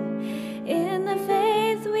now. In the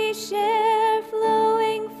faith we share,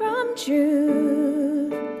 flowing from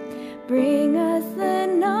truth, bring us the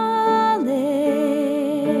knowledge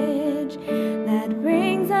that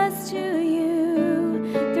brings us to you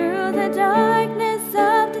through the darkness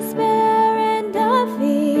of despair and of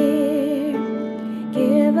fear.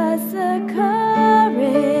 Give us the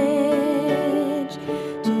courage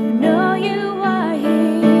to know you are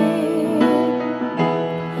here.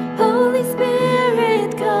 Holy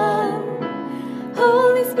Spirit, come.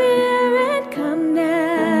 Holy Spirit, come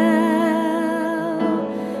now.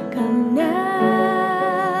 Come now.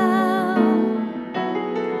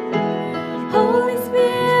 Holy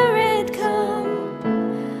Spirit,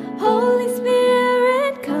 come. Holy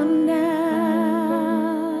Spirit, come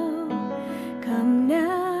now. Come now.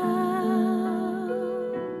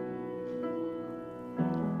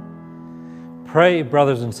 Pray,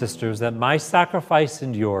 brothers and sisters, that my sacrifice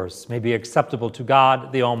and yours may be acceptable to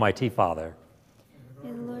God, the Almighty Father.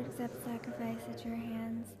 May the Lord accept sacrifice at your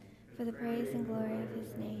hands for the praise and glory of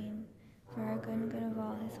his name, for our good and good of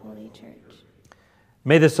all his holy church.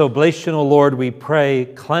 May this oblation, O Lord, we pray,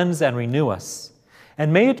 cleanse and renew us,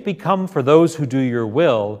 and may it become for those who do your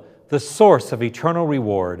will the source of eternal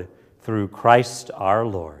reward through Christ our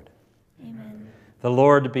Lord. Amen. The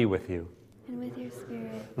Lord be with you. And with your spirit,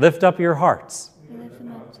 Lift up your hearts. we lift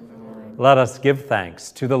them up to the Lord. Let us give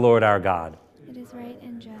thanks to the Lord our God. It is right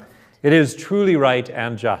and just. It is truly right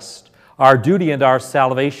and just, our duty and our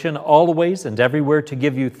salvation, always and everywhere to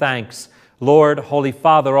give you thanks, Lord, Holy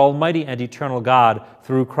Father, Almighty and eternal God,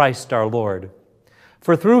 through Christ our Lord.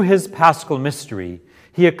 For through his paschal mystery,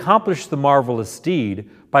 he accomplished the marvelous deed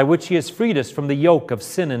by which he has freed us from the yoke of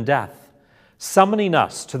sin and death, summoning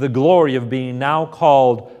us to the glory of being now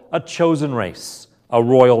called a chosen race, a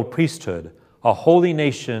royal priesthood, a holy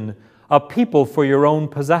nation, a people for your own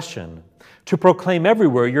possession, to proclaim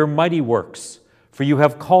everywhere your mighty works, for you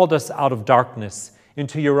have called us out of darkness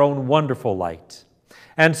into your own wonderful light.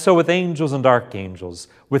 And so with angels and archangels,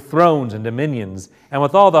 with thrones and dominions, and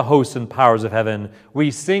with all the hosts and powers of heaven,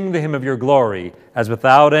 we sing the hymn of your glory, as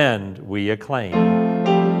without end we acclaim.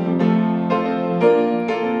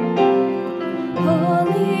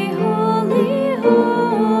 Holy, holy,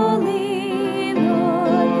 holy,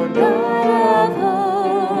 Lord God of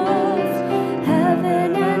hosts,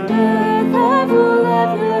 heaven and earth are full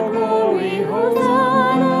of your glory.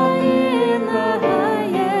 Hosanna in the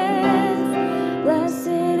highest.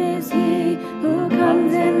 Blessed is he who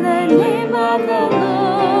comes in the name of the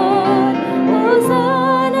Lord.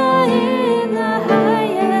 Hosanna in the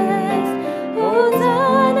highest.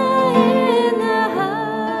 Hosanna in the highest.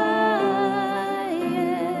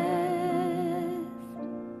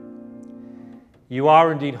 You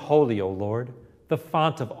are indeed holy, O Lord, the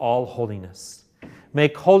font of all holiness.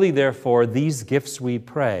 Make holy, therefore, these gifts, we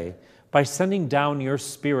pray, by sending down your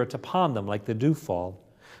Spirit upon them like the dewfall,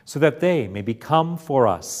 so that they may become for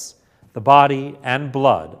us the body and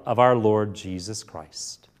blood of our Lord Jesus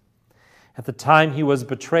Christ. At the time he was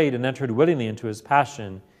betrayed and entered willingly into his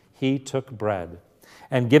passion, he took bread,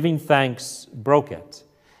 and giving thanks, broke it,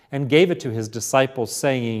 and gave it to his disciples,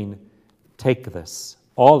 saying, "Take this,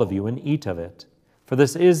 all of you, and eat of it, for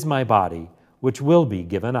this is my body, which will be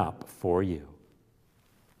given up for you."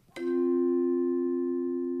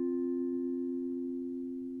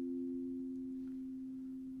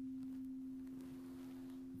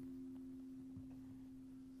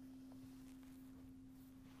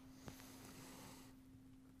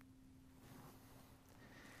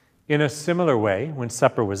 In a similar way, when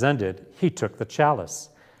supper was ended, he took the chalice,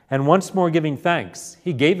 and once more giving thanks,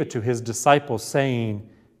 he gave it to his disciples, saying,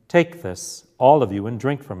 "Take this, all of you, and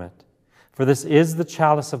drink from it, for this is the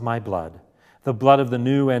chalice of my blood, the blood of the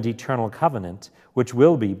new and eternal covenant, which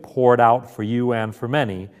will be poured out for you and for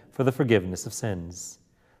many for the forgiveness of sins.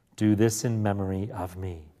 Do this in memory of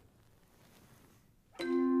me.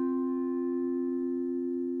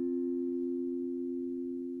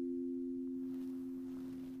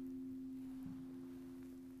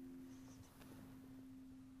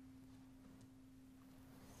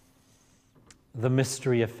 The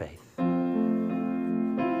mystery of faith.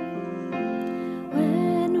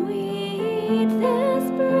 When we eat this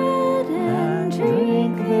bread and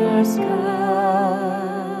drink this cup,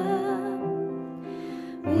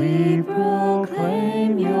 we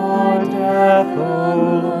proclaim your death, O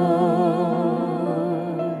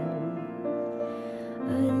Lord,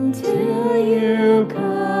 until you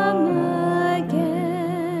come again.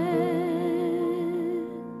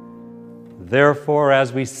 Therefore,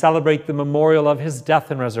 as we celebrate the memorial of his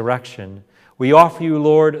death and resurrection, we offer you,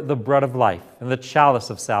 Lord, the bread of life and the chalice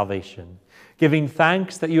of salvation, giving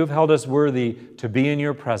thanks that you have held us worthy to be in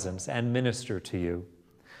your presence and minister to you.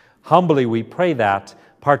 Humbly we pray that,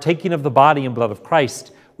 partaking of the body and blood of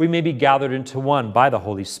Christ, we may be gathered into one by the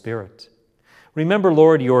Holy Spirit. Remember,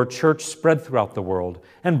 Lord, your church spread throughout the world,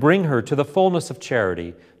 and bring her to the fullness of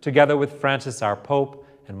charity, together with Francis our Pope,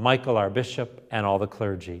 and Michael our Bishop, and all the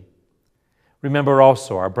clergy. Remember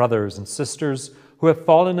also our brothers and sisters who have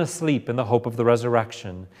fallen asleep in the hope of the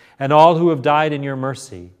resurrection, and all who have died in your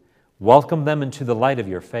mercy. Welcome them into the light of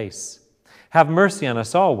your face. Have mercy on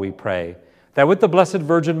us all, we pray, that with the Blessed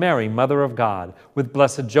Virgin Mary, Mother of God, with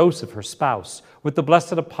blessed Joseph, her spouse, with the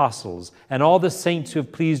blessed apostles, and all the saints who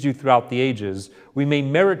have pleased you throughout the ages, we may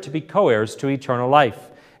merit to be co-heirs to eternal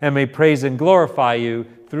life, and may praise and glorify you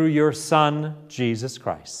through your Son, Jesus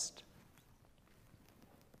Christ.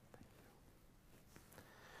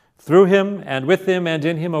 Through him, and with him, and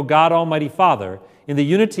in him, O God, Almighty Father, in the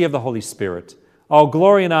unity of the Holy Spirit, all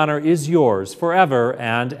glory and honor is yours forever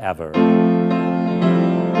and ever.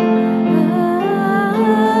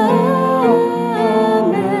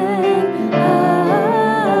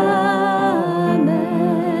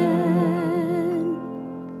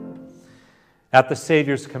 At the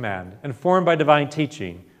Savior's command, and formed by divine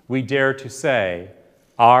teaching, we dare to say,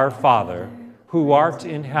 Our Father, who art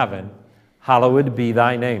in heaven, hallowed be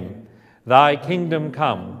thy name. Thy kingdom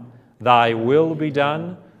come, thy will be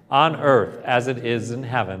done, on earth as it is in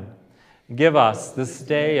heaven. Give us this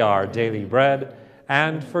day our daily bread,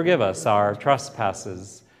 and forgive us our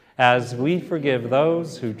trespasses, as we forgive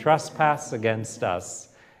those who trespass against us.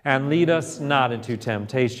 And lead us not into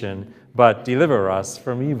temptation, but deliver us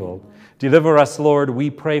from evil. Deliver us, Lord, we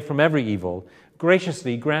pray, from every evil.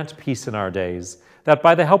 Graciously grant peace in our days, that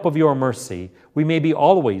by the help of your mercy we may be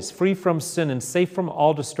always free from sin and safe from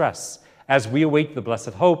all distress, as we await the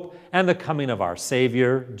blessed hope and the coming of our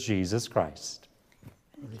Savior, Jesus Christ.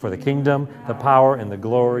 For the kingdom, the power, and the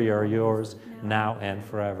glory are yours, now and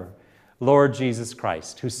forever. Lord Jesus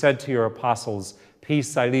Christ, who said to your apostles,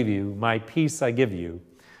 Peace I leave you, my peace I give you,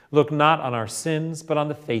 look not on our sins, but on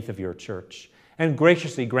the faith of your church, and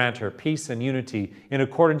graciously grant her peace and unity in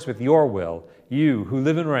accordance with your will, you who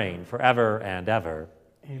live and reign forever and ever.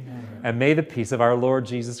 Amen. And may the peace of our Lord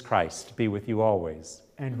Jesus Christ be with you always.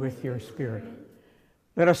 And with your spirit.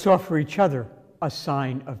 Let us offer each other a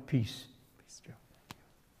sign of peace.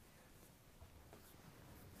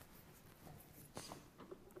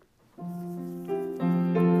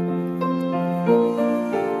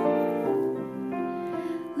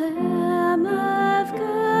 Lamb of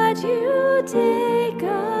God, you take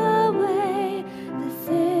away the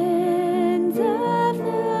sins of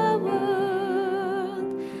the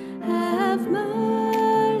world. Have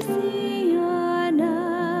mercy on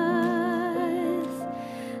us.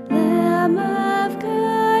 Lamb of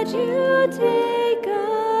God, you take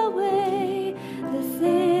away the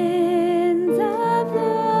sins of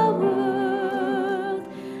the world.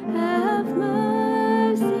 Have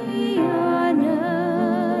mercy on us.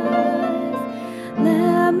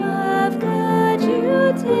 Lamb of God,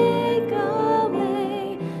 you take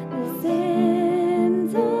away the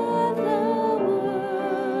sins of the world.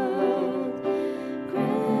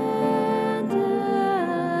 Grant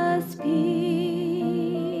us peace.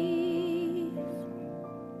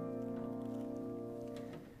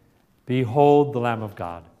 Behold the Lamb of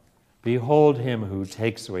God. Behold him who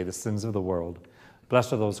takes away the sins of the world.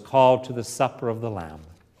 Blessed are those called to the supper of the Lamb.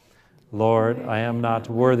 Lord, I am not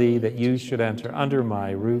worthy that you should enter under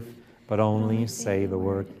my roof, but only say the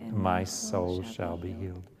word, and my soul shall be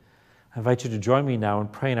healed. I invite you to join me now in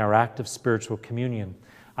praying our act of spiritual communion.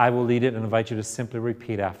 I will lead it and invite you to simply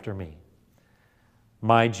repeat after me.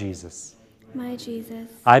 My Jesus, My Jesus,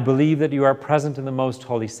 I believe that you are present in the most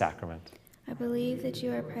holy sacrament. I believe that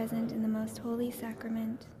you are present in the most holy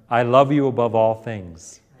sacrament. I love you above all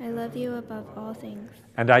things, I love you above all things,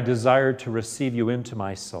 and I desire to receive you into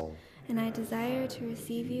my soul. and I desire to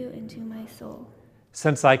receive you into my soul.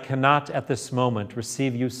 Since I cannot at this moment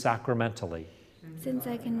receive you sacramentally, Since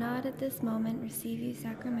I cannot at this moment receive you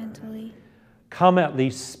sacramentally, come at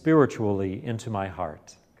least spiritually into my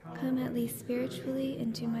heart. come at least spiritually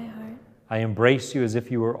into my heart. I embrace you as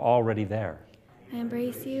if you were already there, I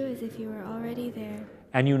embrace you as if you were already there,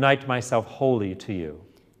 and unite myself wholly to you.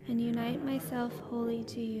 and unite myself wholly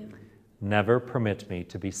to you. Never permit me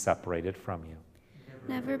to be separated from you.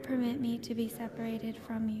 Never permit me to be separated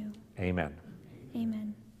from you. Amen.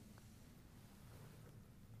 Amen.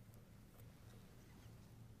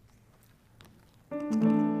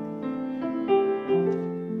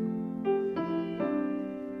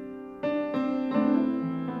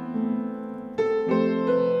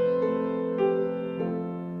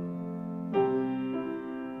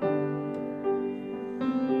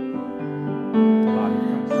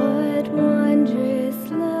 What wondrous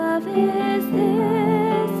love is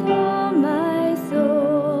this, oh my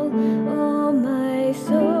soul, oh my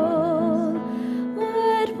soul.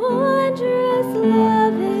 What wondrous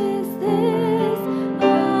love is this,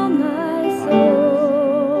 oh my soul.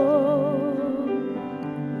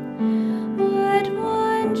 What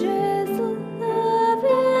wondrous love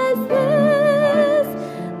is this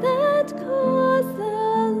that caused the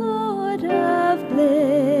Lord of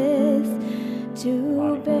bliss to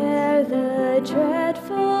bear the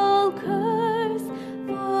dreadful curse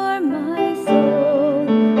for my soul,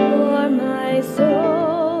 for my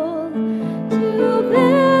soul, to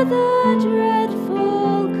bear the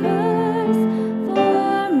dreadful curse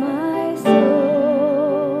for my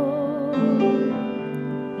soul.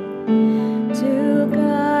 To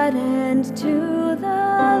God and to the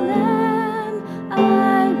Lamb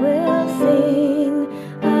I will sing,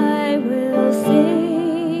 I will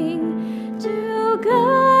sing. To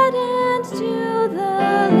God and to the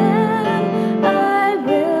Lamb I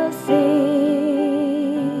will sing.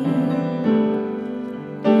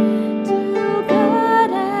 To God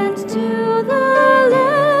and to the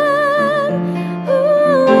Lamb, who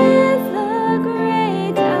is the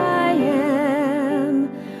great I am,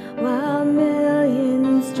 while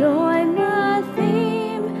millions join the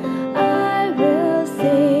theme, I will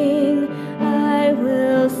sing, I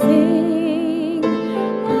will sing.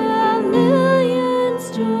 While millions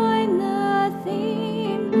join the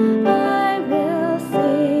theme, I will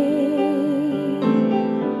sing.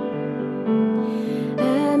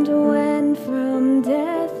 And when from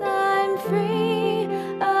death I'm free,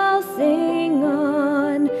 I'll sing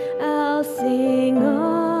on, I'll sing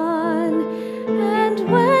on. And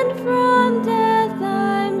when from death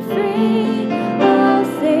I'm free, I'll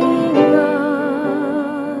sing on.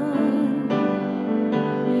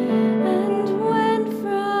 And when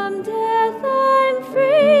from death I'm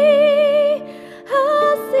free,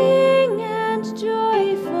 I'll sing and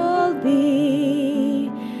joyful be,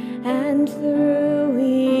 and through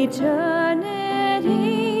eternity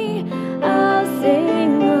I'll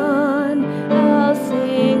sing on, I'll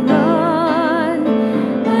sing on,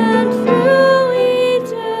 and through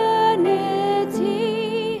eternity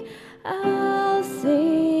I'll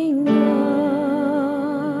sing on.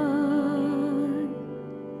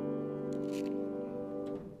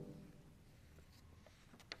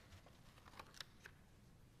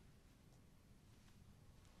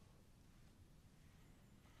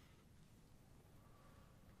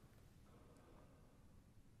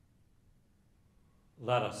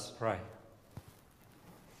 Let us pray.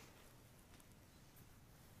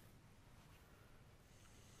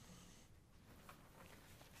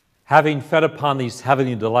 Having fed upon these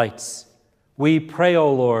heavenly delights, we pray,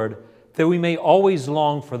 O Lord, that we may always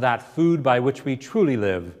long for that food by which we truly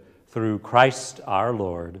live, through Christ our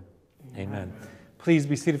Lord. Amen. Please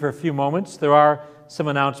be seated for a few moments. There are some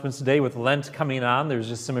announcements today with Lent coming on. There's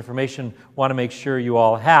just some information I want to make sure you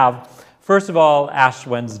all have. First of all, Ash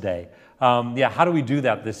Wednesday. How do we do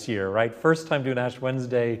that this year, right? First time doing Ash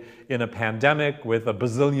Wednesday in a pandemic with a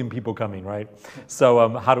bazillion people coming, right? So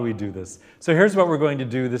how do we do this? So here's what we're going to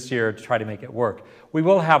do this year to try to make it work. We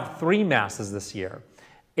will have 3 Masses this year.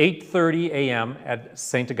 8:30 a.m. at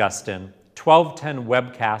St. Augustine, 12:10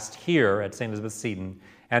 webcast here at St. Elizabeth Seton,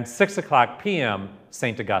 and 6 o'clock p.m.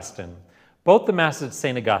 St. Augustine. Both the Masses at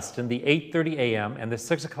St. Augustine, the 8:30 a.m. and the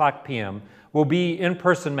 6 o'clock p.m., will be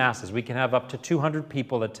in-person Masses. We can have up to 200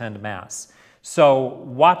 people attend Mass. So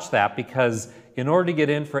watch that, because in order to get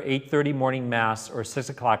in for 8:30 morning Mass or 6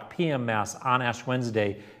 o'clock p.m. Mass on Ash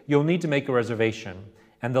Wednesday, you'll need to make a reservation.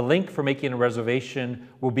 And the link for making a reservation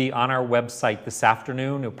will be on our website this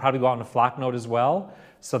afternoon. It'll probably go out in a flock note as well.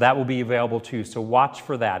 So that will be available too. So watch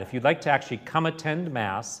for that. If you'd like to actually come attend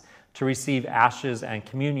Mass to receive ashes and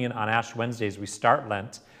communion on Ash Wednesdays, we start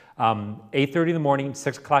Lent, 8:30 in the morning,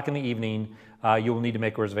 6 o'clock in the evening, you will need to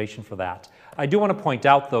make a reservation for that. I do want to point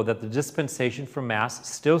out, though, that the dispensation from Mass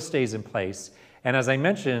still stays in place. And as I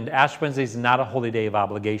mentioned, Ash Wednesday is not a holy day of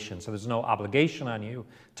obligation, so there's no obligation on you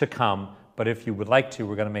to come, but if you would like to,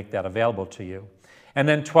 we're going to make that available to you. And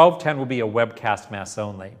then 12:10 will be a webcast Mass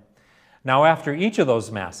only. Now, after each of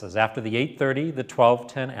those Masses, after the 8:30, the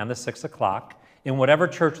 12:10, and the 6 o'clock, in whatever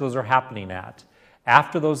church those are happening at,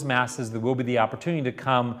 after those Masses, there will be the opportunity to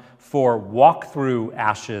come for walk-through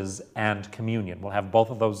ashes and communion. We'll have both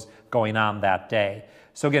of those going on that day.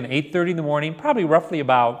 So again, 8:30 in the morning, probably roughly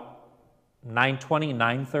about 9:20,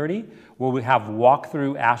 9:30, we'll have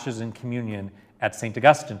walk-through ashes and communion at St.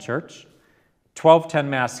 Augustine Church. 12:10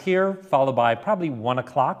 Mass here, followed by probably 1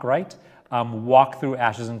 o'clock, right? Walk through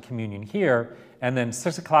ashes and communion here, and then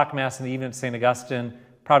 6 o'clock Mass in the evening at St. Augustine,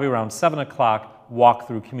 probably around 7 o'clock, walk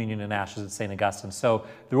through communion and ashes at St. Augustine. So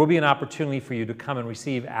there will be an opportunity for you to come and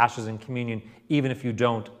receive ashes and communion, even if you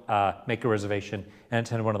don't make a reservation and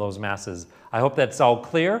attend one of those Masses. I hope that's all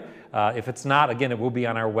clear. If it's not, again, it will be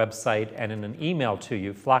on our website and in an email to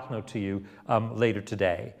you, flock note to you later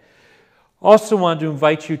today. Also wanted to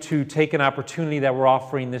invite you to take an opportunity that we're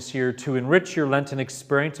offering this year to enrich your Lenten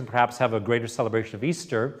experience and perhaps have a greater celebration of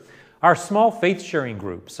Easter. Our small faith sharing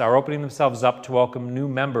groups are opening themselves up to welcome new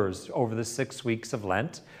members over the 6 weeks of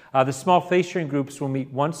Lent. The small faith sharing groups will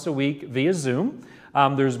meet once a week via Zoom.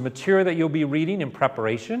 There's material that you'll be reading in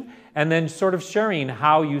preparation and then sort of sharing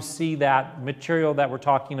how you see that material that we're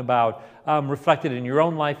talking about reflected in your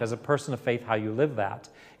own life as a person of faith, how you live that.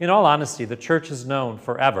 In all honesty, the church has known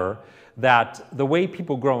forever that the way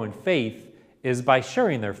people grow in faith is by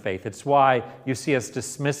sharing their faith. It's why you see us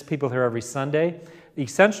dismiss people here every Sunday.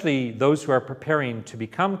 Essentially, those who are preparing to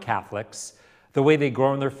become Catholics, the way they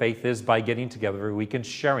grow in their faith is by getting together every week and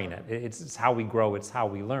sharing it. It's how we grow, it's how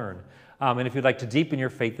we learn. And if you'd like to deepen your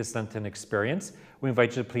faith this Lenten experience, we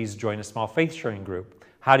invite you to please join a small faith sharing group.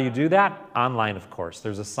 How do you do that? Online, of course.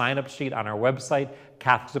 There's a sign-up sheet on our website,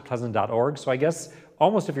 catholicsofpleasant.org. So I guess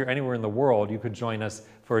almost if you're anywhere in the world, you could join us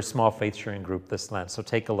for a small faith sharing group this Lent. So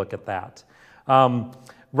take a look at that.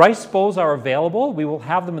 Rice bowls are available. We will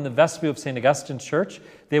have them in the vestibule of St. Augustine Church.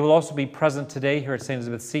 They will also be present today here at St.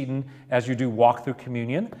 Elizabeth Seton as you do walk through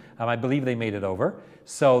communion. I believe they made it over.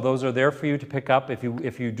 So those are there for you to pick up if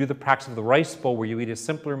you do the practice of the rice bowl where you eat a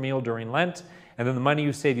simpler meal during Lent, and then the money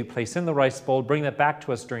you save you place in the rice bowl, bring that back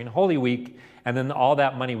to us during Holy Week, and then all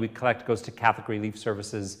that money we collect goes to Catholic Relief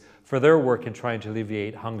Services for their work in trying to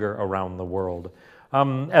alleviate hunger around the world.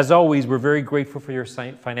 As always, we're very grateful for your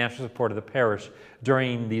financial support of the parish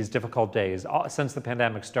during these difficult days. Since the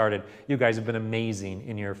pandemic started, you guys have been amazing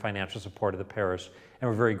in your financial support of the parish, and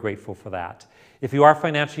we're very grateful for that. If you are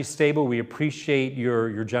financially stable, we appreciate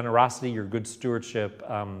your generosity, your good stewardship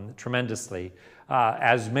tremendously.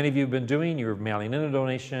 As many of you have been doing, you're mailing in a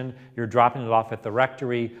donation, you're dropping it off at the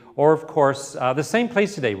rectory, or of course, the same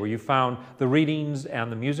place today where you found the readings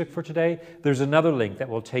and the music for today, there's another link that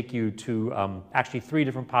will take you to actually 3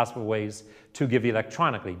 different possible ways to give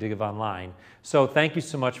electronically, to give online. So thank you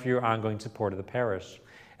so much for your ongoing support of the parish.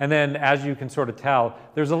 And then, as you can sort of tell,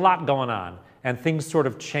 there's a lot going on. And things sort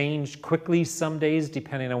of change quickly some days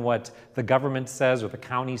depending on what the government says or the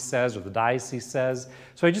county says or the diocese says.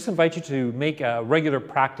 So I just invite you to make a regular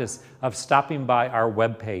practice of stopping by our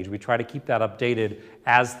webpage. We try to keep that updated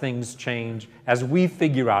as things change, as we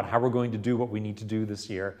figure out how we're going to do what we need to do this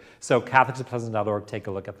year. So catholicsofpleasant.org, take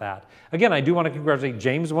a look at that. Again, I do want to congratulate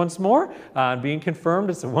James once more on being confirmed.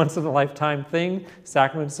 It's a once-in-a-lifetime thing,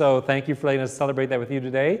 sacrament, so thank you for letting us celebrate that with you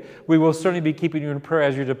today. We will certainly be keeping you in prayer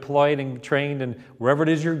as you're deployed and trained, and wherever it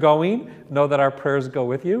is you're going, know that our prayers go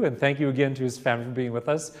with you, and thank you again to his family for being with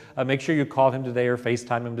us. Make sure you call him today or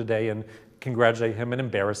FaceTime him today and congratulate him and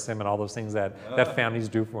embarrass him and all those things that families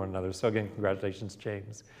do for one another. So again, congratulations,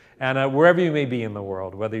 James. And wherever you may be in the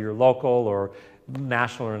world, whether you're local or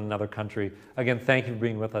national or in another country, again, thank you for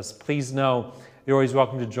being with us. Please know you're always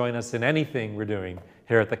welcome to join us in anything we're doing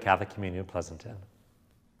here at the Catholic Community of Pleasanton.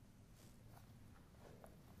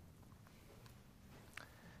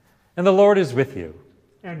 And the Lord is with you.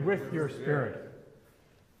 And with your spirit.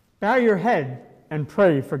 Bow your head and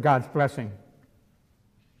pray for God's blessing.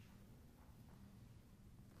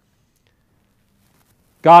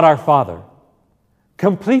 God our Father,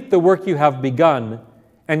 complete the work you have begun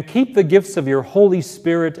and keep the gifts of your Holy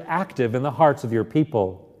Spirit active in the hearts of your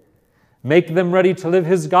people. Make them ready to live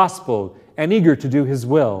his gospel and eager to do his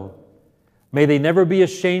will. May they never be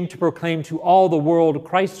ashamed to proclaim to all the world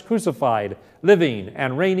Christ crucified, living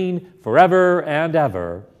and reigning forever and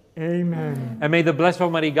ever. Amen. And may the blessed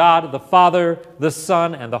Almighty God, the Father, the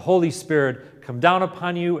Son, and the Holy Spirit come down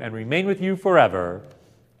upon you and remain with you forever.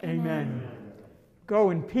 Amen. Go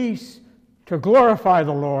in peace to glorify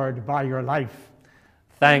the Lord by your life.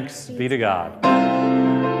 Thanks be to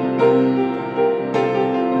God.